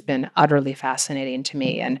something that's been utterly fascinating to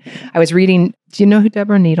me. And I was reading, do you know who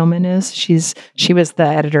Deborah Needleman is? She was the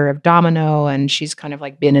editor of Domino, and she's kind of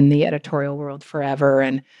like been in the editorial world forever.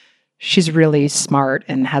 And she's really smart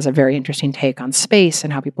and has a very interesting take on space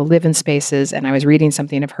and how people live in spaces. And I was reading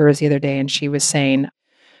something of hers the other day, and she was saying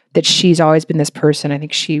that she's always been this person. I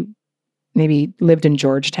think she maybe lived in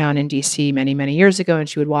Georgetown in DC many, many years ago, and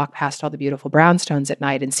she would walk past all the beautiful brownstones at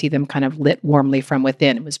night and see them kind of lit warmly from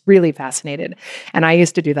within. It was really fascinated. And I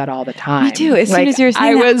used to do that all the time. Me too. As soon as you were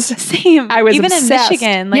saying same. I was even obsessed.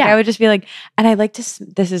 In Michigan, I would just be like, and I like to,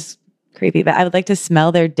 this is creepy, but I would like to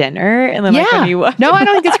smell their dinner. And then when you walk no, I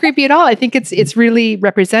don't think it's creepy at all. I think it's really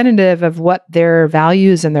representative of what their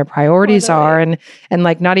values and their priorities are, and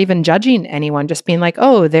not even judging anyone, just being like,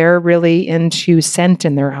 oh, they're really into scent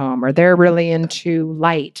in their home, or they're really into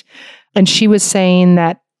light. And she was saying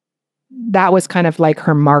that was kind of like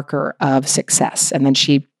her marker of success. And then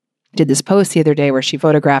she did this post the other day where she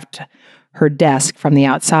photographed her desk from the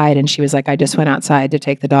outside. And she was like, I just went outside to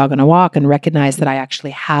take the dog on a walk and recognized that I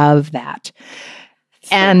actually have that.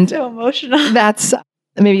 And so emotional. That's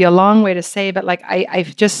maybe a long way to say, but I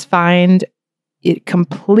just find it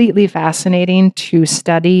completely fascinating to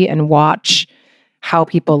study and watch how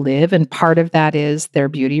people live. And part of that is their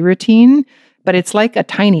beauty routine, but it's like a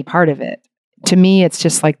tiny part of it. To me, it's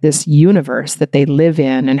just like this universe that they live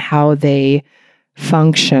in and how they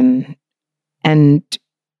function. And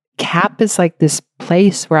CAP is like this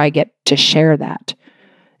place where I get to share that.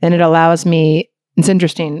 And it allows me, it's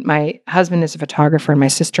interesting, my husband is a photographer and my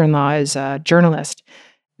sister-in-law is a journalist.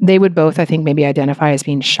 They would both, I think, maybe identify as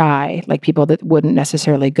being shy, like people that wouldn't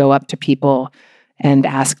necessarily go up to people and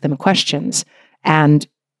ask them questions. And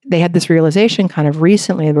they had this realization kind of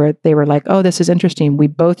recently where they were like, oh, this is interesting. We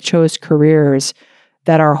both chose careers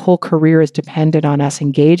that our whole career is dependent on us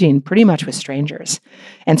engaging pretty much with strangers.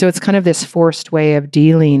 And so it's kind of this forced way of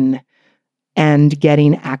dealing and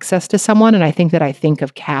getting access to someone. And I think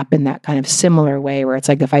of CAP in that kind of similar way, where it's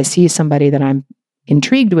like, if I see somebody that I'm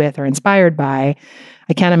intrigued with or inspired by,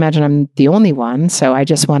 I can't imagine I'm the only one. So I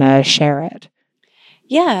just want to share it.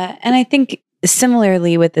 Yeah. And I think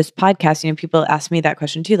similarly with this podcast, people ask me that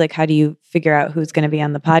question too, like, how do you figure out who's going to be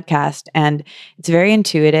on the podcast? And it's very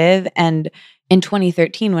intuitive. And in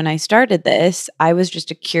 2013, when I started this, I was just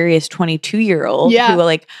a curious 22-year-old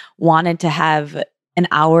who wanted to have an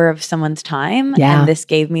hour of someone's time. Yeah. And this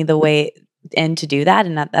gave me the way in to do that.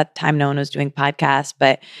 And at that time, no one was doing podcasts,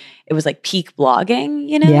 but it was like peak blogging,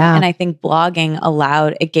 Yeah. And I think blogging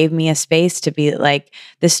it gave me a space to be like,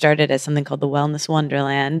 this started as something called the Wellness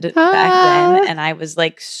Wonderland back then. And I was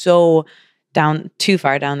like so too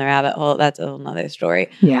far down the rabbit hole. That's a whole nother story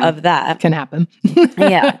of that. Can happen.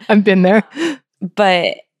 Yeah. I've been there.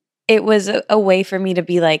 But it was a way for me to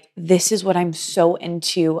be like, this is what I'm so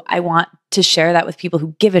into. I want to share that with people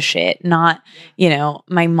who give a shit, not,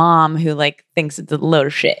 my mom who thinks it's a load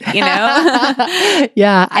of shit,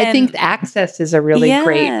 Yeah. I think access is a really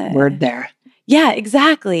great word there. Yeah,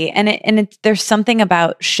 exactly. And there's something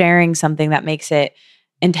about sharing something that makes it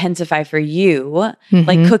intensify for you,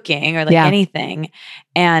 like cooking or anything,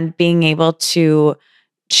 and being able to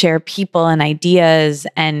share people and ideas,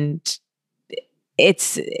 and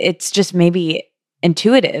it's just maybe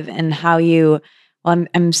intuitive and how you. Well,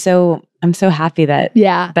 I'm so happy that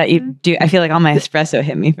you do. I feel like all my espresso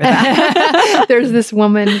hit me for that. There's this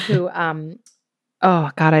woman who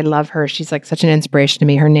oh God, I love her. She's like such an inspiration to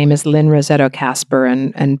me. Her name is Lynn Rossetto Casper,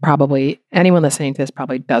 and probably anyone listening to this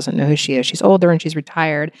probably doesn't know who she is. She's older and she's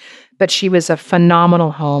retired, but she was a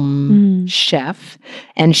phenomenal home chef,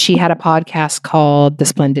 and she had a podcast called The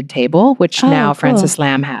Splendid Table, which now Frances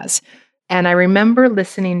Lam has. And I remember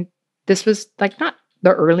listening. This was not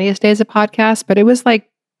the earliest days of podcasts, but it was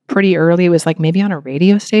pretty early. It was maybe on a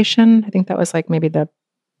radio station. I think that was maybe the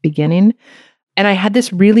beginning. And I had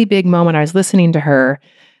this really big moment. I was listening to her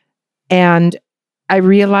and I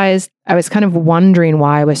realized I was kind of wondering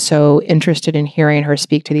why I was so interested in hearing her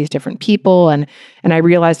speak to these different people. And I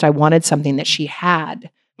realized I wanted something that she had.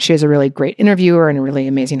 She was a really great interviewer and a really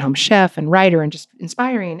amazing home chef and writer and just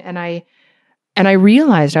inspiring. And I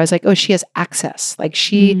realized, I was like, oh, she has access. I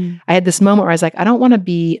had this moment where I was like, I don't want to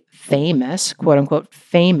be famous, quote unquote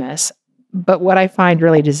famous, but what I find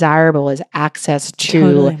really desirable is access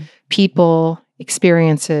to people,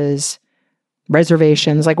 experiences,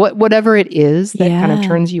 reservations, whatever it is that kind of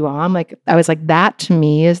turns you on. I was like, that to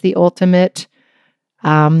me is the ultimate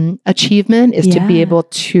achievement, is to be able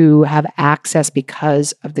to have access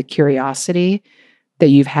because of the curiosity that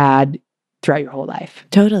you've had throughout your whole life.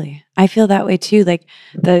 Totally. I feel that way too.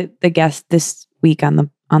 The guest this week on the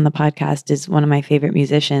podcast is one of my favorite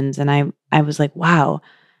musicians. And I was like, wow,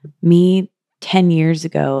 me 10 years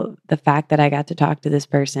ago, the fact that I got to talk to this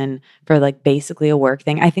person for basically a work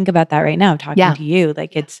thing. I think about that right now, talking to you.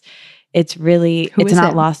 It's really, it's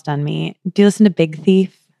not lost on me. Do you listen to Big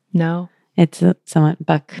Thief? No. It's somewhat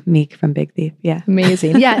Buck Meek from Big Thief. Yeah.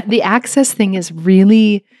 Amazing. Yeah. The access thing is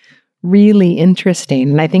really, really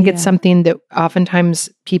interesting. And I think it's something that oftentimes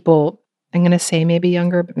people I'm going to say maybe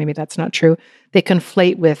younger, but maybe that's not true. They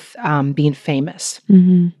conflate with being famous.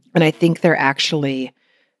 Mm-hmm. And I think they're actually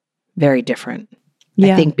very different.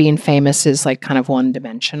 Yeah. I think being famous is like kind of one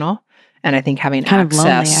dimensional. And I think having kind access. of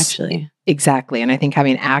lonely, actually. Exactly. And I think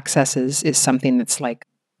having access is something that's like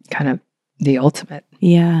kind of the ultimate.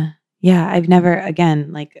 Yeah. Yeah. I've never,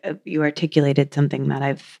 again, like you articulated something that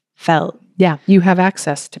I've felt. Yeah. You have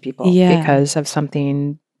access to people Yeah. because of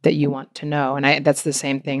something that you want to know. And that's the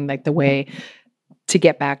same thing, like the way to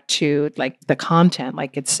get back to like the content,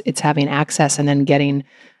 like it's having access and then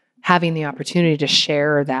having the opportunity to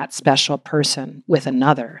share that special person with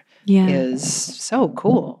another is so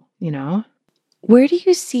cool, you know? Where do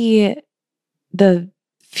you see the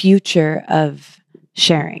future of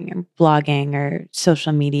sharing or blogging or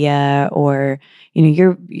social media, or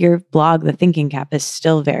your blog, The Thinking Cap, is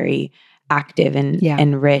still very active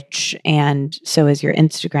and rich, and so is your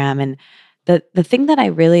Instagram. And the thing that I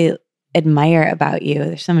really admire about you,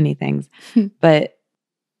 there's so many things, but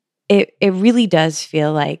it really does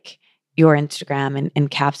feel like your Instagram and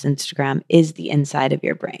Cap's Instagram is the inside of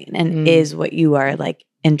your brain and is what you are like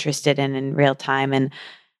interested in real time. And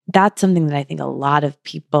that's something that I think a lot of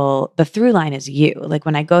people, the through line is you. Like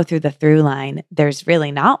when I go through the through line, there's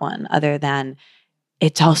really not one other than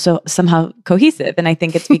it's also somehow cohesive. And I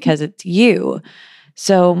think it's because it's you.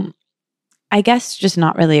 So I guess just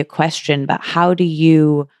not really a question, but how do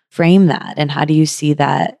you frame that? And how do you see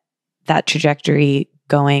that trajectory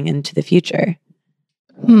going into the future?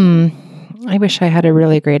 I wish I had a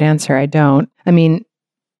really great answer. I don't. I mean,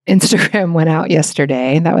 Instagram went out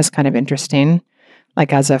yesterday. That was kind of interesting.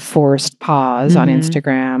 Like as a forced pause on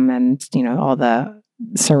Instagram and, all the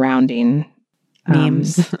surrounding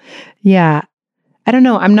memes. Yeah. I don't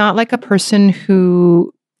know. I'm not like a person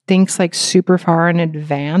who thinks like super far in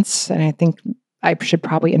advance. And I think I should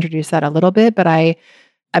probably introduce that a little bit, but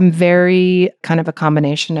I'm very kind of a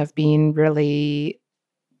combination of being really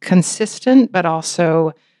consistent, but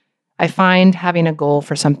also I find having a goal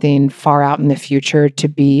for something far out in the future to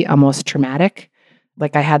be almost traumatic.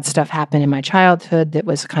 Like I had stuff happen in my childhood that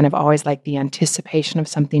was kind of always like the anticipation of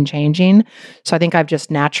something changing. So I think I've just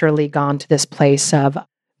naturally gone to this place of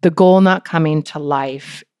the goal not coming to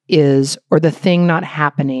life or the thing not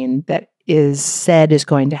happening that is said is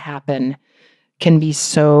going to happen can be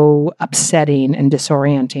so upsetting and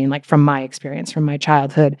disorienting, like from my experience, from my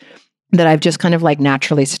childhood, that I've just kind of like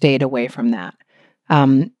naturally stayed away from that.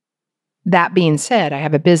 That being said, I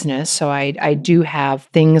have a business, so I do have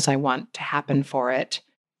things I want to happen for it,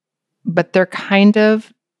 but they're kind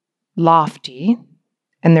of lofty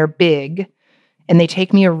and they're big and they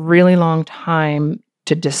take me a really long time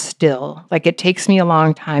to distill. Like it takes me a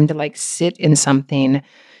long time to like sit in something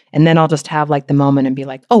and then I'll just have like the moment and be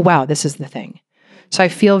like, oh, wow, this is the thing. So I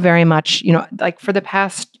feel very much, like for the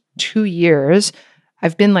past 2 years,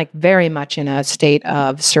 I've been like very much in a state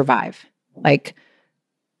of survive, like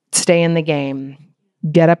stay in the game,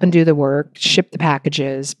 get up and do the work, ship the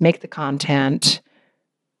packages, make the content,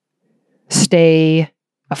 stay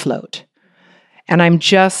afloat. And I'm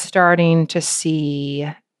just starting to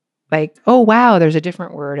see like, oh, wow, there's a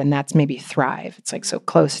different word. And that's maybe thrive. It's like so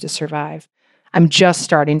close to survive. I'm just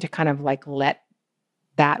starting to kind of like let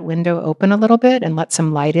that window open a little bit and let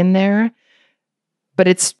some light in there.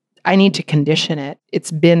 But I need to condition it.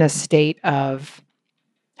 It's been a state of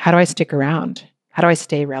how do I stick around? How do I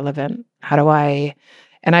stay relevant?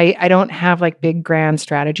 And I don't have like big grand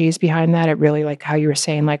strategies behind that. It really, like how you were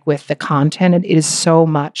saying, like with the content, it is so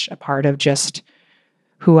much a part of just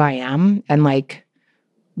who I am and like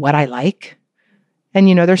what I like. And,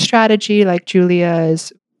 there's strategy, like Julia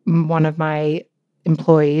is one of my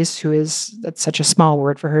employees that's such a small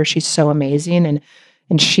word for her. She's so amazing.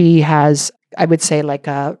 And she has, I would say, like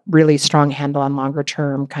a really strong handle on longer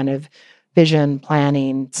term kind of vision,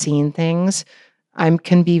 planning, seeing things. I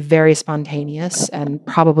can be very spontaneous and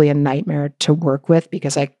probably a nightmare to work with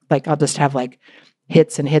because I'll just have like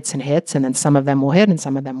hits and hits and hits, and then some of them will hit and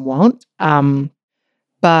some of them won't.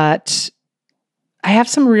 But I have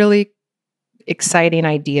some really exciting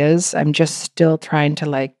ideas. I'm just still trying to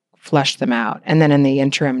like flush them out. And then in the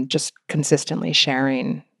interim, just consistently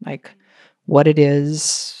sharing like what it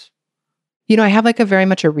is. I have like a very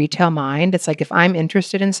much a retail mind. It's like if I'm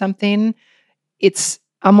interested in something, it's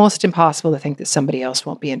almost impossible to think that somebody else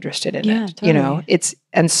won't be interested in it. Totally.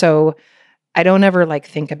 And so I don't ever like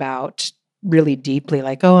think about really deeply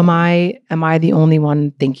like, oh, am I the only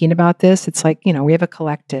one thinking about this? It's like, we have a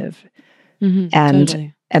collective.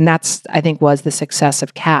 Totally. And that's, I think, was the success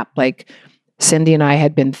of CAP. Like Cindy and I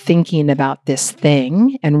had been thinking about this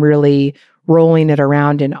thing and really rolling it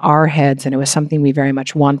around in our heads, and it was something we very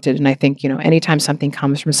much wanted. And I think, anytime something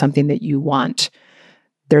comes from something that you want,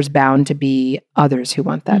 there's bound to be others who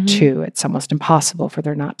want that too. It's almost impossible for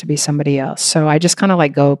there not to be somebody else. So I just kind of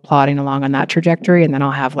like go plodding along on that trajectory, and then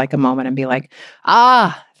I'll have like a moment and be like,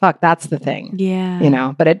 fuck, that's the thing.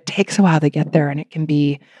 Yeah. But it takes a while to get there, and it can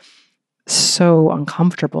be so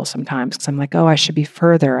uncomfortable sometimes because I'm like, I should be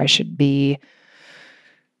further. I should be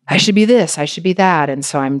this, I should be that. And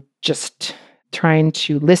so I'm just trying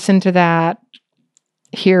to listen to that,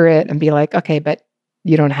 hear it, and be like, okay, but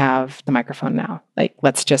you don't have the microphone now. Like,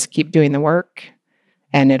 let's just keep doing the work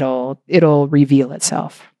and it'll reveal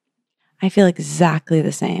itself. I feel exactly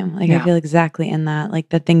the same. Like, I feel exactly in that, like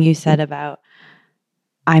the thing you said about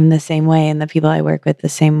I'm the same way and the people I work with the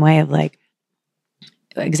same way of like,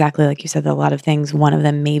 exactly like you said, a lot of things, one of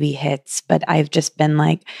them maybe hits, but I've just been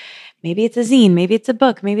like, maybe it's a zine, maybe it's a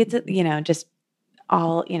book, maybe it's just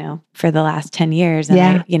all, for the last 10 years.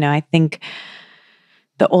 And I think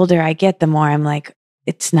the older I get, the more I'm like,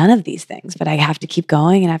 it's none of these things, but I have to keep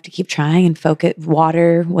going and I have to keep trying and focus,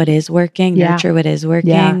 water what is working, nurture what is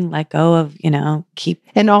working, let go of, keep.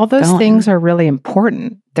 And all those going. things are really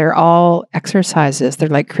important. They're all exercises. They're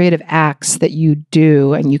like creative acts that you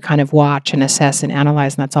do and you kind of watch and assess and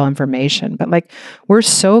analyze, and that's all information. But like, we're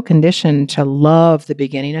so conditioned to love the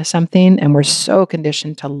beginning of something, and we're so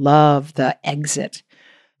conditioned to love the exit.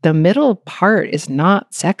 The middle part is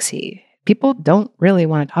not sexy. People don't really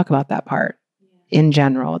want to talk about that part in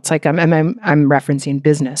general. It's like I'm referencing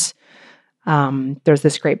business. There's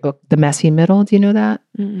this great book, The Messy Middle. Do you know that?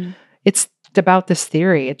 Mm-mm. It's about this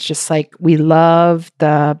theory. It's just like, we love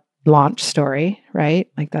the launch story, right?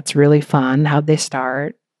 Like, that's really fun. How'd they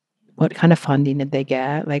start? What kind of funding did they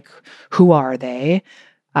get? Like, who are they?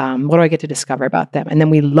 What do I get to discover about them? And then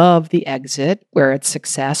we love the exit where it's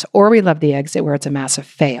success, or we love the exit where it's a massive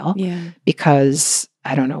fail. Yeah. Because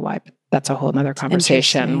I don't know why, but that's a whole nother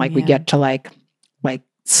conversation. Like, we get to like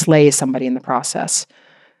slay somebody in the process.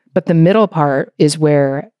 But the middle part is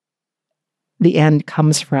where the end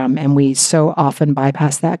comes from. And we so often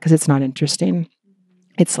bypass that because it's not interesting.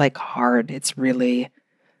 It's like hard. It's really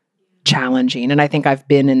challenging. And I think I've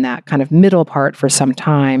been in that kind of middle part for some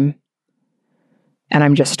time. And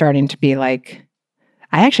I'm just starting to be like,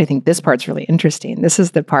 I actually think this part's really interesting. This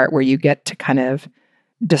is the part where you get to kind of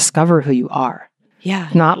discover who you are. Yeah.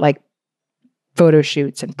 Not like photo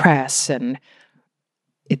shoots and press, and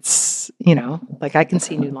it's, like I can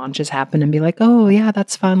see new launches happen and be like, oh yeah,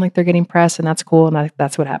 that's fun. Like, they're getting press and that's cool. And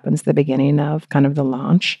that's what happens at the beginning of kind of the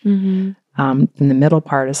launch. Mm-hmm. And the middle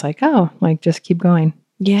part is like, just keep going.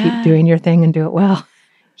 Yeah. Keep doing your thing and do it well.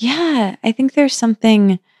 Yeah. I think there's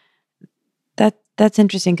something that's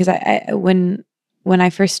interesting because I when I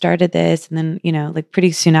first started this, and then, like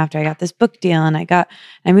pretty soon after I got this book deal and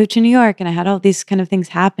I moved to New York and I had all these kind of things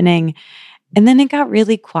happening. And then it got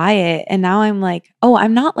really quiet. And now I'm like,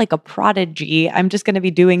 I'm not like a prodigy. I'm just going to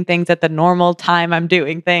be doing things at the normal time I'm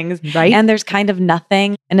doing things. Right. And there's kind of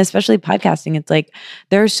nothing. And especially podcasting, it's like,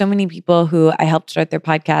 there are so many people who I helped start their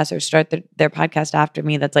podcast or start their podcast after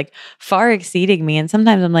me that's like far exceeding me. And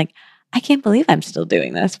sometimes I'm like, I can't believe I'm still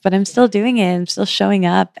doing this, but I'm still doing it. I'm still showing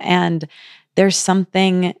up. And there's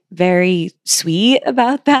something very sweet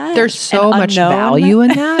about that. There's so much value in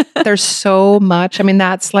that. There's so much. I mean,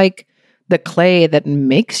 that's like the clay that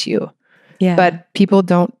makes you. Yeah. But people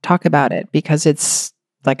don't talk about it because it's,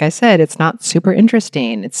 like I said, it's not super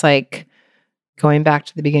interesting. It's like going back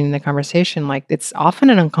to the beginning of the conversation, like, it's often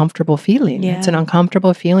an uncomfortable feeling. Yeah. It's an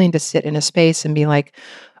uncomfortable feeling to sit in a space and be like,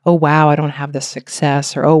 oh, wow, I don't have the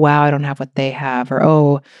success, or, oh, wow, I don't have what they have, or,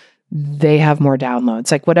 oh, they have more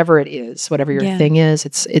downloads. Like, whatever it is, whatever your thing is,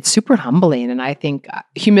 it's super humbling. And I think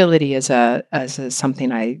humility is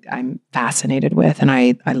something I'm fascinated with, and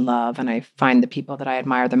I love, and I find the people that I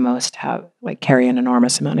admire the most carry an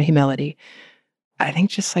enormous amount of humility. I think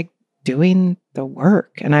just like doing the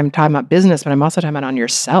work, and I'm talking about business, but I'm also talking about on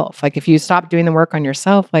yourself. Like, if you stop doing the work on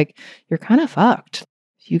yourself, like, you're kind of fucked.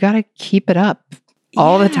 You got to keep it up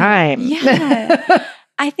all the time. Yeah.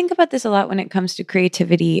 I think about this a lot when it comes to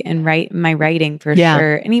creativity and my writing for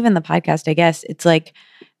sure. And even the podcast, I guess it's like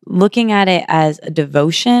looking at it as a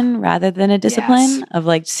devotion rather than a discipline of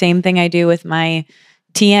like same thing I do with my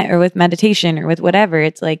TN or with meditation or with whatever.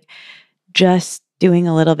 It's like just doing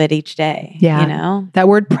a little bit each day. Yeah. That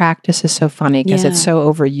word practice is so funny because it's so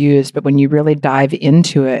overused, but when you really dive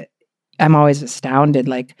into it, I'm always astounded.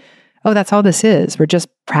 Like, oh, that's all this is. We're just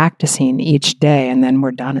practicing each day and then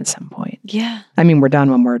we're done at some point. Yeah. I mean, we're done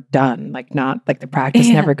when we're done. Like, not like the practice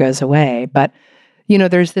never goes away. But,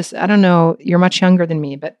 there's this, I don't know, you're much younger than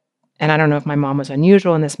me, and I don't know if my mom was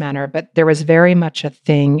unusual in this manner, but there was very much a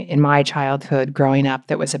thing in my childhood growing up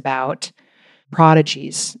that was about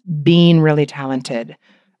prodigies, being really talented.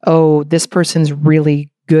 Oh, this person's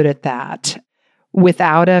really good at that,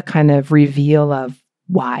 without a kind of reveal of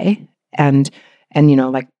why. And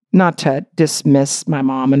like, not to dismiss my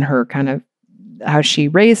mom and her kind of how she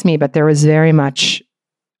raised me, but there was very much,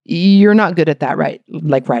 you're not good at that right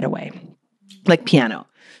away. Like piano.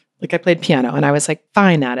 Like I played piano and I was like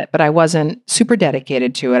fine at it, but I wasn't super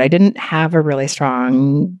dedicated to it. I didn't have a really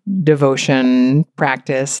strong devotion,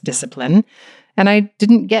 practice, discipline, and I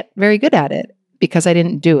didn't get very good at it because I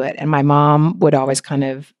didn't do it. And my mom would always kind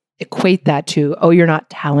of equate that to, oh, you're not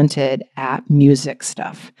talented at music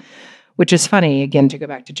stuff, which is funny. Again, to go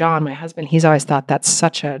back to John, my husband, he's always thought that's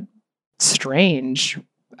such a strange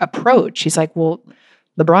approach. He's like, well,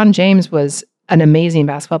 LeBron James was an amazing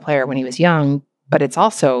basketball player when he was young, but it's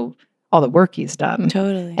also all the work he's done.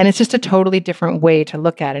 Totally. And it's just a totally different way to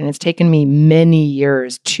look at it. And it's taken me many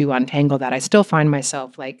years to untangle that. I still find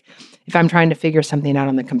myself like, if I'm trying to figure something out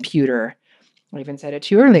on the computer, I even said it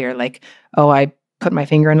to you earlier, like, oh, I put my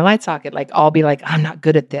finger in a light socket. Like, I'll be like, I'm not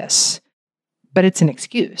good at this. But it's an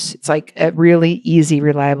excuse. It's like a really easy,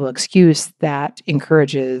 reliable excuse that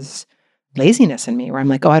encourages laziness in me, where I'm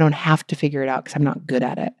like, oh, I don't have to figure it out because I'm not good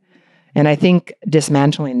at it. And I think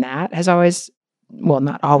dismantling that has always, well,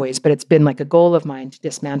 not always, but it's been like a goal of mine to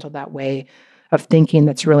dismantle that way of thinking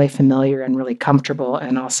that's really familiar and really comfortable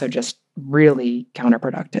and also just really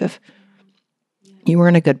counterproductive. You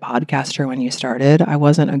weren't a good podcaster when you started. I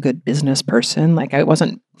wasn't a good business person. Like I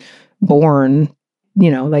wasn't born,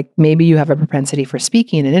 like maybe you have a propensity for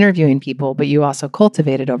speaking and interviewing people, but you also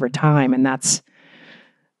cultivate it over time. And that's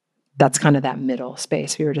kind of that middle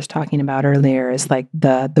space we were just talking about earlier, is like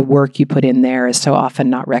the work you put in there is so often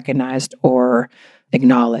not recognized or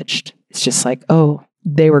acknowledged. It's just like, oh,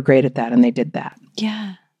 they were great at that and they did that.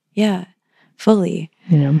 Yeah. Yeah. Fully.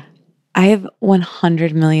 I have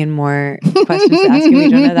 100 million more questions to ask you. We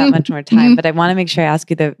don't have that much more time, but I want to make sure I ask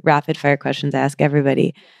you the rapid fire questions I ask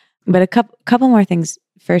everybody. But a couple more things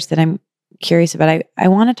first that I'm curious about. I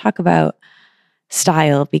want to talk about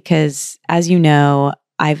style because, as you know,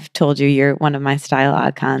 I've told you you're one of my style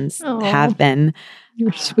icons, have been.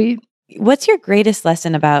 You're sweet. What's your greatest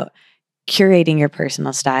lesson about curating your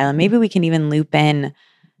personal style? And maybe we can even loop in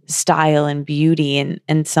style and beauty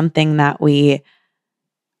and something that we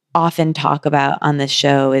often talk about on this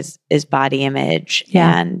show is body image.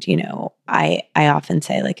 Yeah. And, I often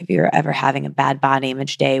say, like, if you're ever having a bad body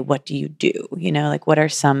image day, what do you do? Like, what are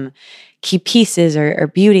some key pieces or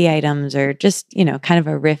beauty items or just, kind of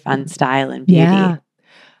a riff on style and beauty? Yeah.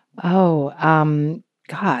 Oh,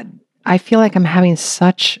 God, I feel like I'm having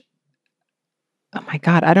oh my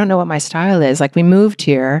God, I don't know what my style is. Like we moved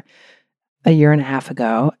here a year and a half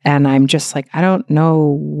ago and I'm just like, I don't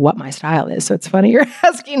know what my style is. So it's funny you're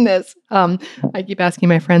asking this. I keep asking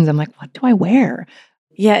my friends, I'm like, what do I wear?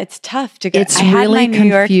 Yeah, it's tough to get. It's really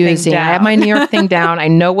confusing. I have my New York thing down. I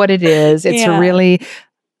know what it is. It's really,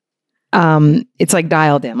 it's like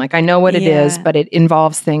dialed in. Like I know what it is, but it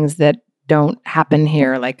involves things that don't happen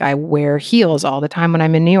here. Like I wear heels all the time when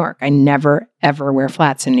I'm in New York. I never, ever wear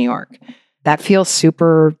flats in New York. That feels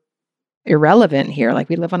super irrelevant here. Like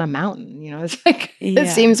we live on a mountain, it's like, it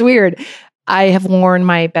seems weird. I have worn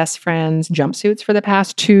my best friend's jumpsuits for the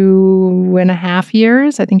past 2.5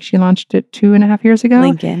 years. I think she launched it 2.5 years ago.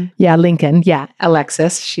 Lincoln. Yeah, Lincoln. Yeah,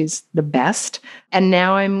 Alexis. She's the best. And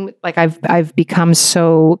now I'm like, I've become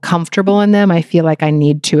so comfortable in them. I feel like I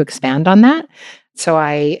need to expand on that. So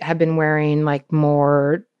I have been wearing like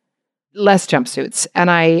less jumpsuits.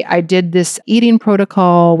 And I did this eating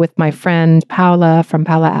protocol with my friend Paula from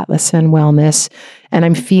Paula Atlison Wellness. And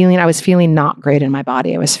I was feeling not great in my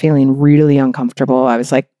body. I was feeling really uncomfortable. I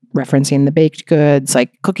was like referencing the baked goods,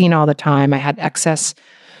 like cooking all the time. I had excess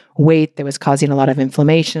weight that was causing a lot of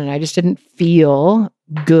inflammation. And I just didn't feel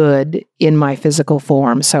good in my physical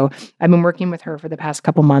form. So I've been working with her for the past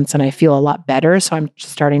couple months and I feel a lot better. So I'm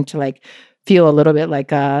starting to like feel a little bit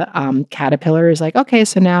like a caterpillar is like, okay,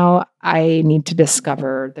 so now I need to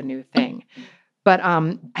discover the new thing. But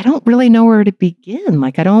I don't really know where to begin.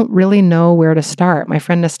 Like, I don't really know where to start. My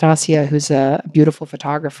friend Nastasia, who's a beautiful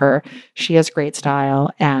photographer, she has great style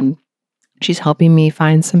and she's helping me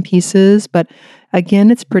find some pieces. But again,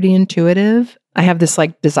 it's pretty intuitive. I have this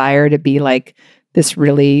like desire to be like this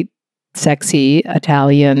really sexy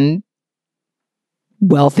Italian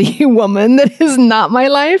wealthy woman that is not my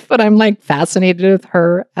life, but I'm like fascinated with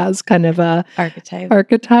her as kind of a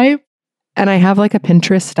archetype. And I have like a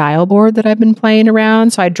Pinterest style board that I've been playing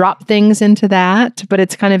around. So I drop things into that, but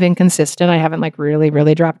it's kind of inconsistent. I haven't like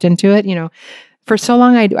really dropped into it. for so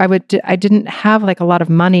long, I didn't have like a lot of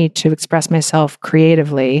money to express myself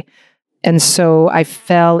creatively. And so I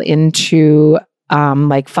fell into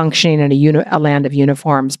like functioning in a land of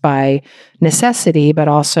uniforms by necessity, but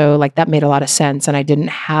also like that made a lot of sense. And I didn't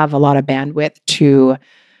have a lot of bandwidth to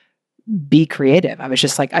be creative. I was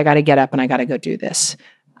just like, I got to get up and I got to go do this.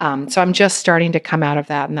 So I'm just starting to come out of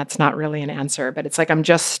that. And that's not really an answer, but it's like I'm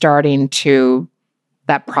just starting to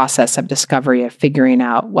that process of discovery of figuring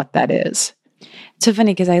out what that is. It's so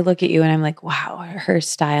funny because I look at you and I'm like, wow, her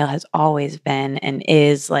style has always been and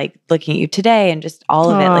is like looking at you today and just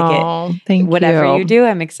all of it. Like thank whatever you. you do,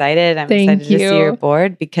 I'm excited. I'm excited to see your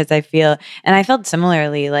board because I felt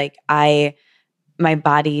similarly like my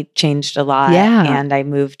body changed a lot and I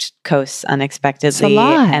moved coasts unexpectedly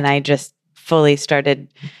and I just fully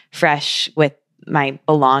started fresh with my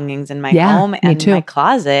belongings in my home and my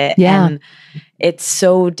closet. And it's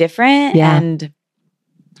so different and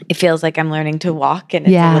it feels like I'm learning to walk and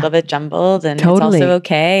it's a little bit jumbled and it's also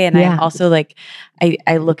okay. And I'm also like,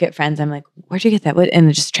 I look at friends, I'm like, where'd you get that?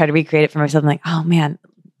 And just try to recreate it for myself. I'm like, oh man,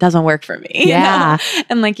 doesn't work for me. Yeah. You know?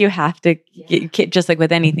 And like you have to, just like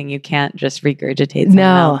with anything, you can't just regurgitate someone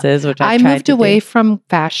else's, which I moved away from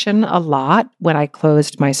fashion a lot when I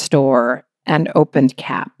closed my store and opened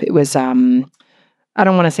CAP. It was, I don't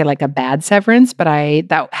want to say like a bad severance, but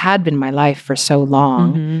that had been my life for so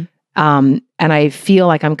long. Mm-hmm. And I feel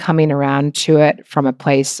like I'm coming around to it from a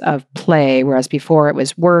place of play, whereas before it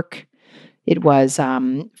was work. It was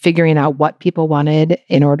figuring out what people wanted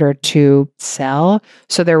in order to sell.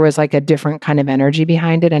 So there was like a different kind of energy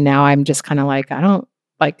behind it. And now I'm just kind of like,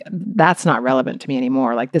 that's not relevant to me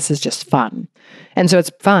anymore. Like, this is just fun. And so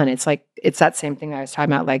it's fun. It's like, it's that same thing that I was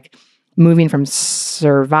talking about, like moving from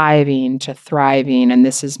surviving to thriving. And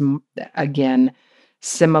this is, again,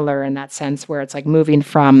 similar in that sense where it's like moving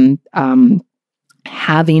from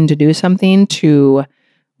having to do something to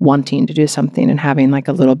wanting to do something and having like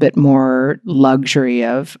a little bit more luxury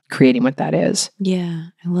of creating what that is. Yeah,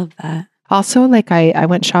 I love that. Also, like I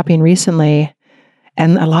went shopping recently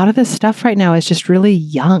and a lot of this stuff right now is just really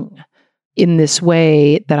young in this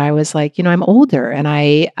way that I was like, I'm older and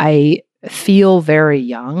I feel very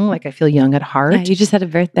young. Like I feel young at heart. Yeah, you just had a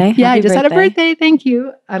birthday. Yeah, I just had a birthday. Thank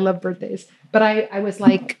you. I love birthdays. But I was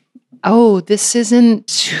like, oh, this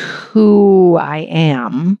isn't who I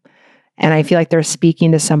am. And I feel like they're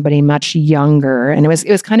speaking to somebody much younger. And it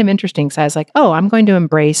was kind of interesting because I was like, oh, I'm going to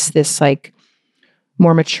embrace this like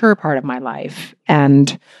more mature part of my life.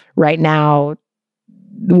 And right now,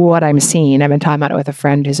 what I'm seeing, I've been talking about it with a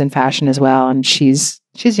friend who's in fashion as well. And she's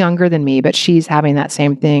younger than me, but she's having that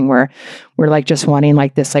same thing where we're like just wanting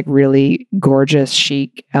like this like really gorgeous,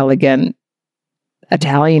 chic, elegant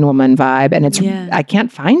Italian woman vibe. And I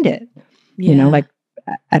can't find it. Like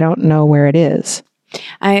I don't know where it is.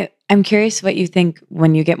 I'm curious what you think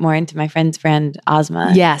when you get more into my friend's brand,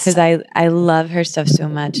 Ozma. Yes. Because I love her stuff so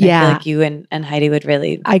much. Yeah. I feel like you and Heidi would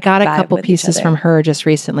really I got a couple pieces from her just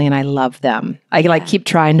recently and I love them. I like keep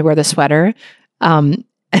trying to wear the sweater.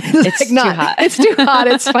 It's like too hot. It's too hot.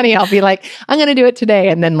 It's funny. I'll be like, I'm going to do it today.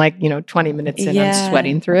 And then 20 minutes in, I'm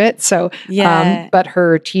sweating through it. So, but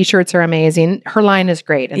her t-shirts are amazing. Her line is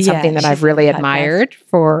great and something that I've really admired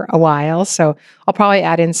for a while. So I'll probably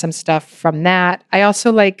add in some stuff from that. I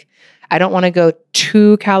also I don't want to go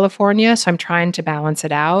to California. So I'm trying to balance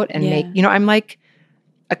it out and make, I'm like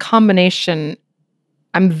a combination.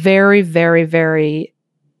 I'm very, very, very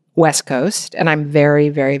West Coast and I'm very,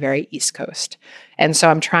 very, very East Coast. And so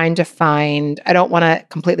I'm trying to I don't want to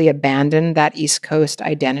completely abandon that East Coast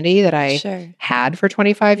identity that I had for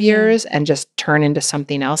 25 years and just turn into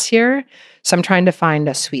something else here. So I'm trying to find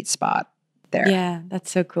a sweet spot there. Yeah,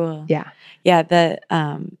 that's so cool. Yeah. Yeah,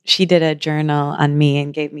 she did a journal on me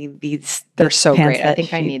and gave me these. They're so great. I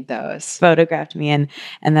think I need those. Photographed me and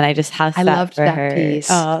then I just housed that loved for that her. Piece.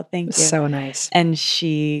 Oh, thank you. So nice. And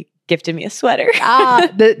she gifted me a sweater.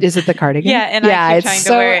 Is it the cardigan? Yeah, and I keep trying to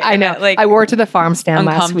wear it. I know. I wore it to the farm stand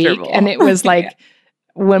last week, and it was like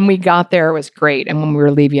when we got there, it was great, and when we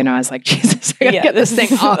were leaving, I was like, Jesus, I gotta get this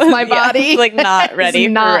thing off my body. It's like not ready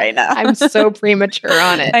for right now. I'm so premature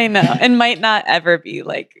on it. I know, and might not ever be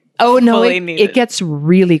like. Oh no, it gets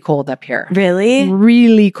really cold up here. Really,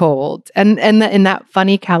 really cold, and in that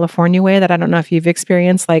funny California way that I don't know if you've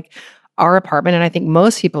experienced, like our apartment, and I think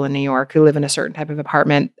most people in New York who live in a certain type of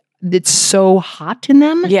apartment. It's so hot in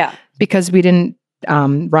them. Yeah. Because we didn't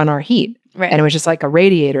run our heat. Right. And it was just like a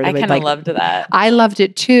radiator. I kind of loved that. I loved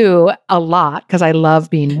it too a lot because I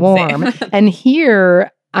love being warm. And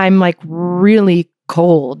here I'm like really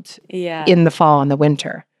cold in the fall and the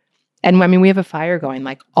winter. And I mean, we have a fire going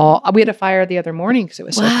we had a fire the other morning because it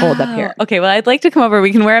was so cold up here. Okay, well, I'd like to come over.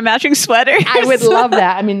 We can wear a matching sweater. I would love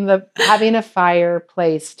that. I mean, having a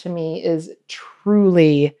fireplace to me is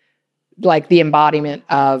truly like the embodiment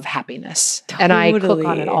of happiness. Totally. And I cook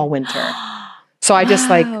on it all winter. So I just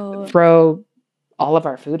like throw all of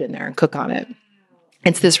our food in there and cook on it.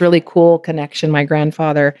 It's this really cool connection. My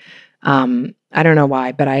grandfather, I don't know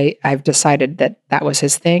why, but I've decided that was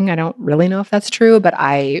his thing. I don't really know if that's true, but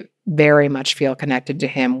I very much feel connected to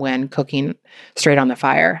him when cooking straight on the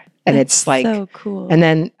fire. And That's it's like, so cool. And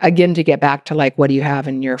then again, to get back to like, what do you have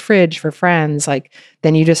in your fridge for friends? Like,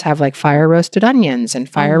 then you just have like fire roasted onions and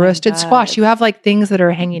fire roasted squash. You have like things that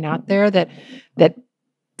are hanging out there that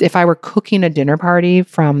if I were cooking a dinner party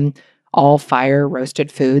from all fire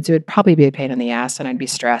roasted foods, it would probably be a pain in the ass and I'd be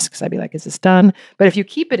stressed because I'd be like, is this done? But if you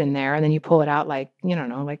keep it in there and then you pull it out like,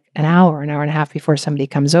 like an hour and a half before somebody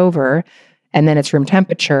comes over, and then it's room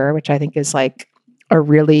temperature, which I think is like a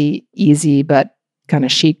really easy but kind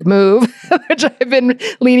of chic move, which I've been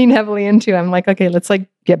leaning heavily into. I'm like, okay, let's like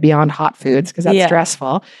get beyond hot foods because that's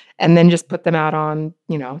stressful, and then just put them out on,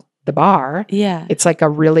 the bar. Yeah. It's like a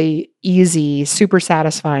really easy, super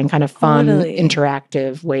satisfying, kind of fun,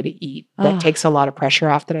 interactive way to eat that takes a lot of pressure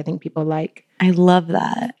off that I think people like. I love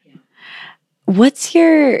that.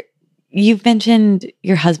 You've mentioned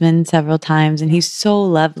your husband several times, and he's so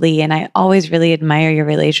lovely, and I always really admire your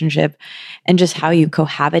relationship and just how you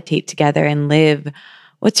cohabitate together and live.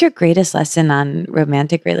 What's your greatest lesson on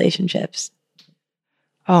romantic relationships?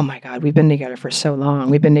 Oh my God, we've been together for so long.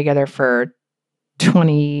 We've been together for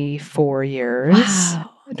 24 years. Wow.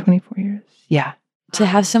 24 years. Yeah. To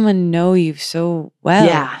have someone know you so well.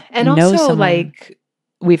 Yeah. And also like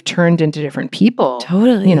we've turned into different people.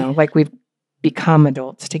 Totally. Like we've become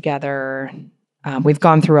adults together. We've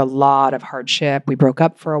gone through a lot of hardship. We broke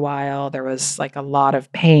up for a while. There was like a lot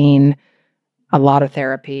of pain, a lot of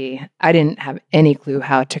therapy. I didn't have any clue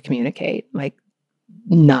how to communicate, like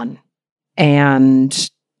none.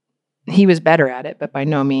 And he was better at it, but by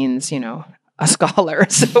no means, a scholar.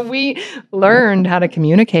 So we learned how to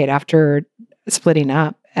communicate after splitting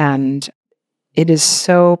up. And it is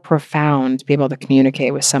so profound to be able to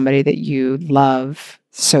communicate with somebody that you love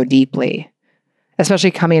so deeply,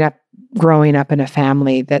 especially growing up in a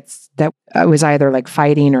family that was either like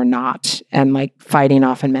fighting or not. And like fighting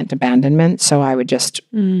often meant abandonment. So I would just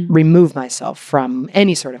remove myself from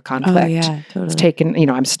any sort of conflict. Oh, yeah, totally. It's taken,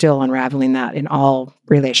 I'm still unraveling that in all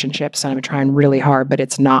relationships, and I'm trying really hard, but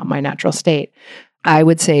it's not my natural state. I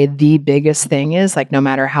would say the biggest thing is like, no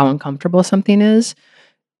matter how uncomfortable something is,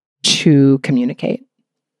 to communicate.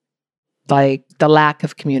 Like the lack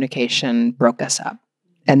of communication broke us up.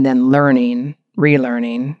 And then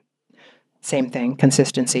relearning, same thing,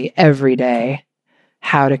 consistency every day,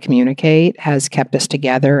 how to communicate has kept us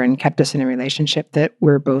together and kept us in a relationship that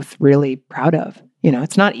we're both really proud of.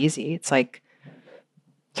 It's not easy. It's like,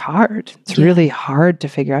 it's hard. It's really hard to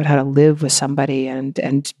figure out how to live with somebody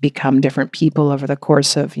and become different people over the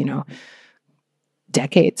course of,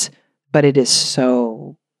 decades. But it is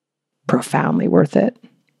so profoundly worth it.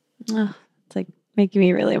 Oh, it's like making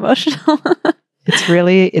me really emotional. It's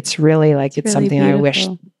really like, it's really something beautiful. I wish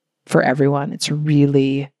for everyone. It's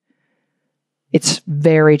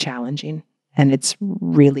very challenging, and it's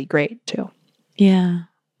really great too. Yeah.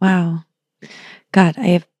 Wow. God,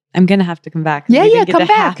 I'm going to have to come back. Yeah, we didn't get come to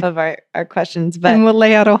back. half of our questions, but and we'll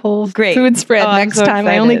lay out a whole food spread next time. Excited.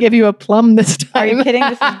 I only give you a plum this time. Are you kidding?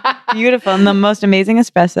 This is beautiful and the most amazing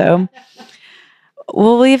espresso.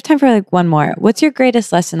 Well, we have time for like one more. What's your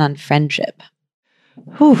greatest lesson on friendship?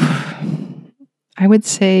 Whew. I would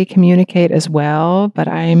say communicate as well, but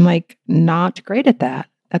I'm like not great at that.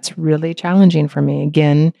 That's really challenging for me.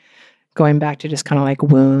 Again, going back to just kind of like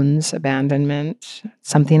wounds, abandonment,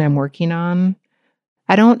 something I'm working on.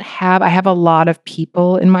 I have a lot of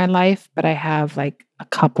people in my life, but I have like a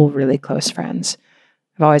couple really close friends.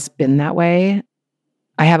 I've always been that way.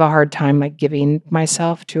 I have a hard time like giving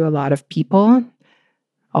myself to a lot of people.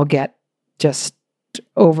 I'll get just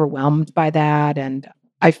overwhelmed by that, and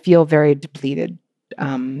I feel very depleted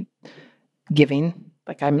giving.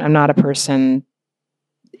 Like I'm not a person,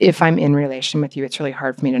 if I'm in relation with you, it's really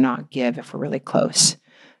hard for me to not give if we're really close,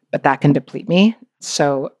 but that can deplete me.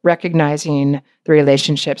 So recognizing the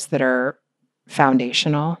relationships that are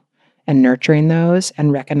foundational and nurturing those,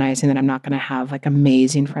 and recognizing that I'm not going to have like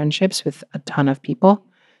amazing friendships with a ton of people,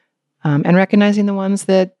 and recognizing the ones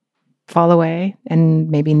that fall away and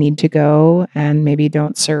maybe need to go and maybe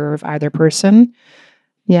don't serve either person.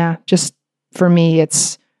 Yeah, just for me,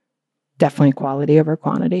 it's definitely quality over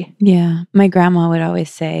quantity. Yeah. My grandma would always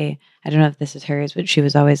say, I don't know if this is hers, but she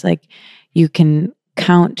was always like, you can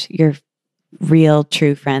count your real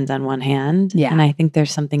true friends on one hand. Yeah. And I think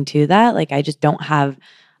there's something to that. Like I just don't have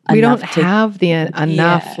We don't enough to- have the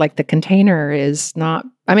enough, Yeah. like the container is not,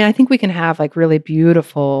 I mean, I think we can have like really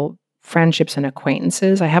beautiful friendships and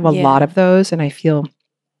acquaintances. I have a Yeah. lot of those and I feel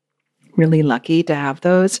really lucky to have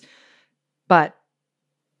those, but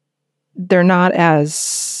they're not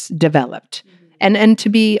as developed. And to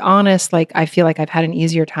be honest, like I feel like I've had an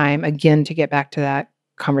easier time, again, to get back to that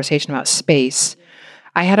conversation about space.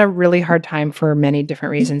 I had a really hard time for many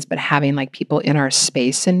different reasons, but having like people in our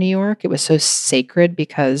space in New York, it was so sacred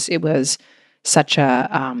because it was such a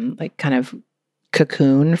like kind of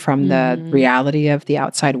cocoon from the Mhm. reality of the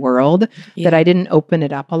outside world Yeah. that I didn't open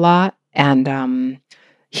it up a lot. And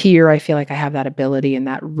here I feel like I have that ability and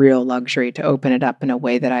that real luxury to open it up in a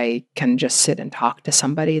way that I can just sit and talk to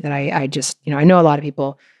somebody that I just, I know a lot of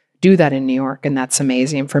people do that in New York and that's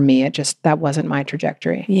amazing. For me, that wasn't my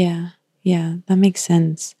trajectory. Yeah. Yeah. That makes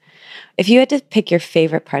sense. If you had to pick your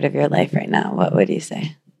favorite part of your life right now, what would you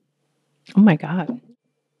say? Oh my God.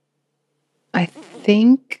 I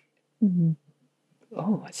think,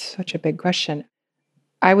 it's such a big question.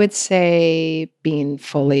 I would say being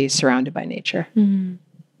fully surrounded by nature.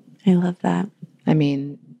 I love that. I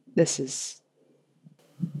mean, this is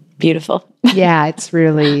Beautiful. yeah, it's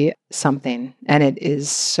really something. And it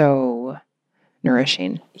is so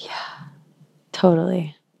nourishing. Yeah,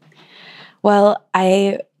 totally. Well,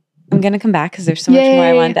 I'm going to come back because there's so much more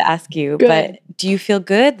I Yay. wanted to ask you. Good. But do you feel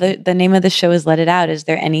good? The name of the show is Let It Out. Is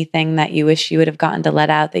there anything that you wish you would have gotten to let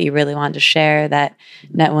out that you really wanted to share that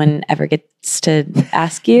no one ever gets to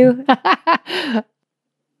ask you?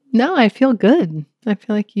 No, I feel good. I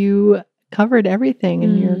feel like you covered everything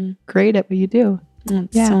and you're great at what you do.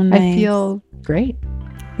 That's Yeah, so nice. I feel great.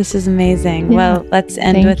 This is amazing. Yeah. Well, let's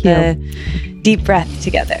end Thank with you. a deep breath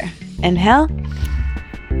together. Inhale.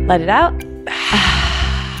 Let it out.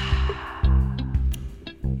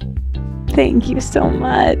 Thank you so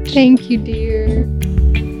much. Thank you, dear.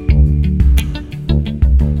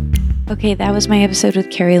 Okay, that was my episode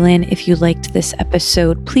with Carrie Lynn. If you liked this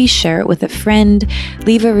episode, please share it with a friend.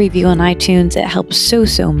 Leave a review on iTunes. It helps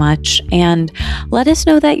so much. And let us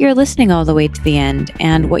know that you're listening all the way to the end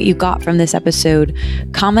and what you got from this episode.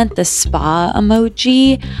 Comment the spa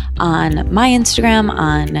emoji on my Instagram,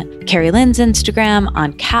 on Carrie Lynn's Instagram,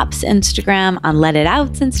 on Cap's Instagram, on Let It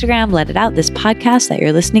Out's Instagram. Let It Out, this podcast that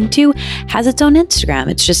you're listening to, has its own Instagram.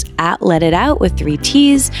 It's just at Let It Out with 3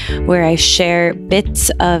 T's, where I share bits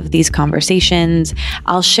of these conversations.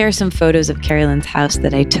 I'll share some photos of Carrie Lynn's house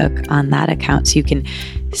that I took on that account so you can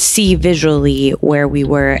see visually where we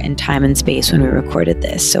were in time and space when we recorded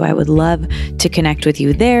this. So I would love to connect with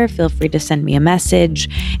you there. Feel free to send me a message.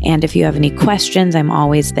 And if you have any questions, I'm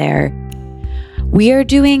always there. We are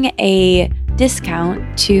doing a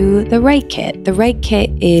discount to the Write Kit. The Write Kit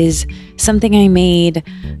is something I made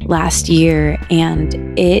last year, and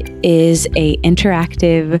it is a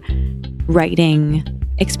interactive writing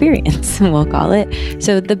experience, we'll call it.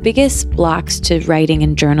 So the biggest blocks to writing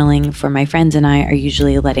and journaling for my friends and I are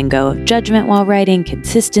usually letting go of judgment while writing,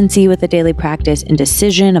 consistency with a daily practice,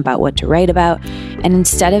 indecision about what to write about. And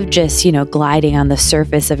instead of just, gliding on the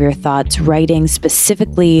surface of your thoughts, writing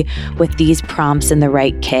specifically with these prompts in the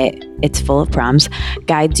Write Kit, it's full of prompts,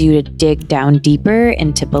 guides you to dig down deeper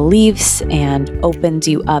into beliefs and opens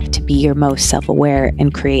you up to be your most self-aware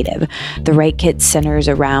and creative. The Write Kit centers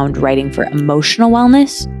around writing for emotional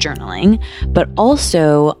wellness, journaling, but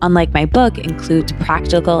also, unlike my book, includes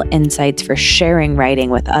practical insights for sharing writing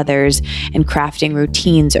with others and crafting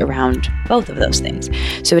routines around both of those things.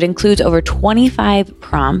 So it includes over 25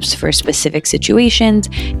 prompts for specific situations,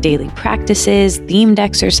 daily practices, themed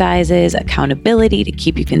exercises, accountability to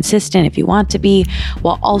keep you consistent if you want to be,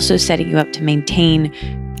 while also setting you up to maintain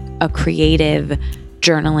a creative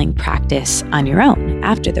journaling practice on your own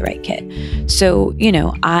after the Write Kit. So,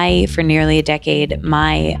 I, for nearly a decade,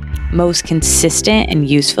 my most consistent and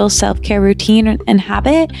useful self-care routine and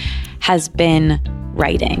habit has been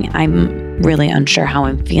writing. I'm really unsure how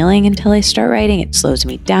I'm feeling until I start writing. It slows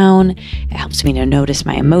me down. It helps me to notice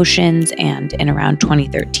my emotions. And in around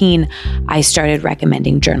 2013, I started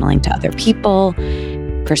recommending journaling to other people,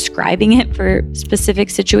 prescribing it for specific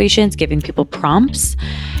situations, giving people prompts.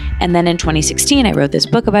 And then in 2016, I wrote this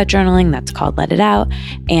book about journaling that's called Let It Out.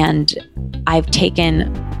 And I've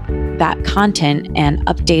taken that content and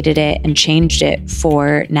updated it and changed it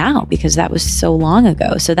for now because that was so long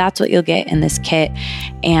ago. So that's what you'll get in this kit,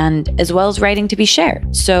 and as well as writing to be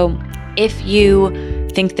shared. So if you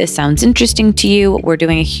think this sounds interesting to you, we're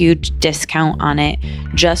doing a huge discount on it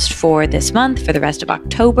just for this month. For the rest of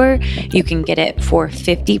October, you can get it for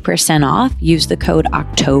 50% off. Use the code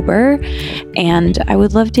October, and I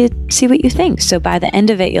would love to see what you think. So by the end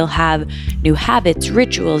of it, you'll have new habits,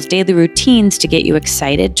 rituals, daily routines to get you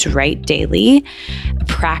excited to write daily,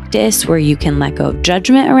 practice where you can let go of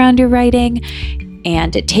judgment around your writing,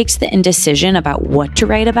 and it takes the indecision about what to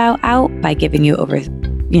write about out by giving you over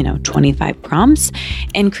 25 prompts,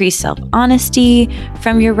 increase self-honesty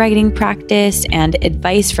from your writing practice, and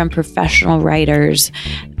advice from professional writers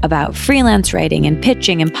about freelance writing and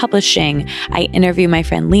pitching and publishing. I interview my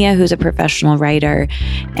friend Leah, who's a professional writer,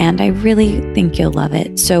 and I really think you'll love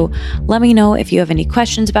it. So let me know if you have any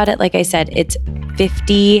questions about it. Like I said, it's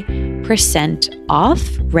 50% off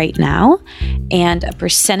right now, and a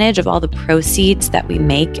percentage of all the proceeds that we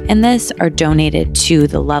make in this are donated to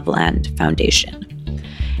the Loveland Foundation.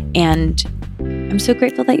 And I'm so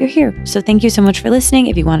grateful that you're here. So thank you so much for listening.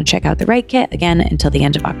 If you want to check out the Write Kit, again, until the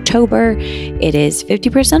end of October, it is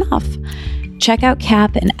 50% off. Check out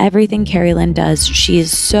Cap and everything Carrie Lynn does. She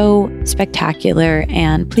is so spectacular,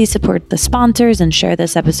 and please support the sponsors and share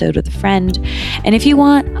this episode with a friend. And if you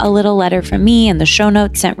want a little letter from me and the show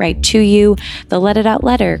notes sent right to you, the Let It Out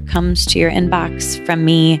letter comes to your inbox from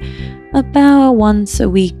me about once a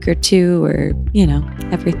week or two, or,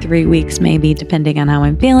 every 3 weeks, maybe, depending on how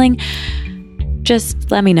I'm feeling.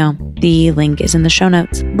 Just let me know. The link is in the show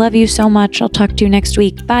notes. Love you so much. I'll talk to you next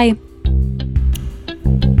week. Bye.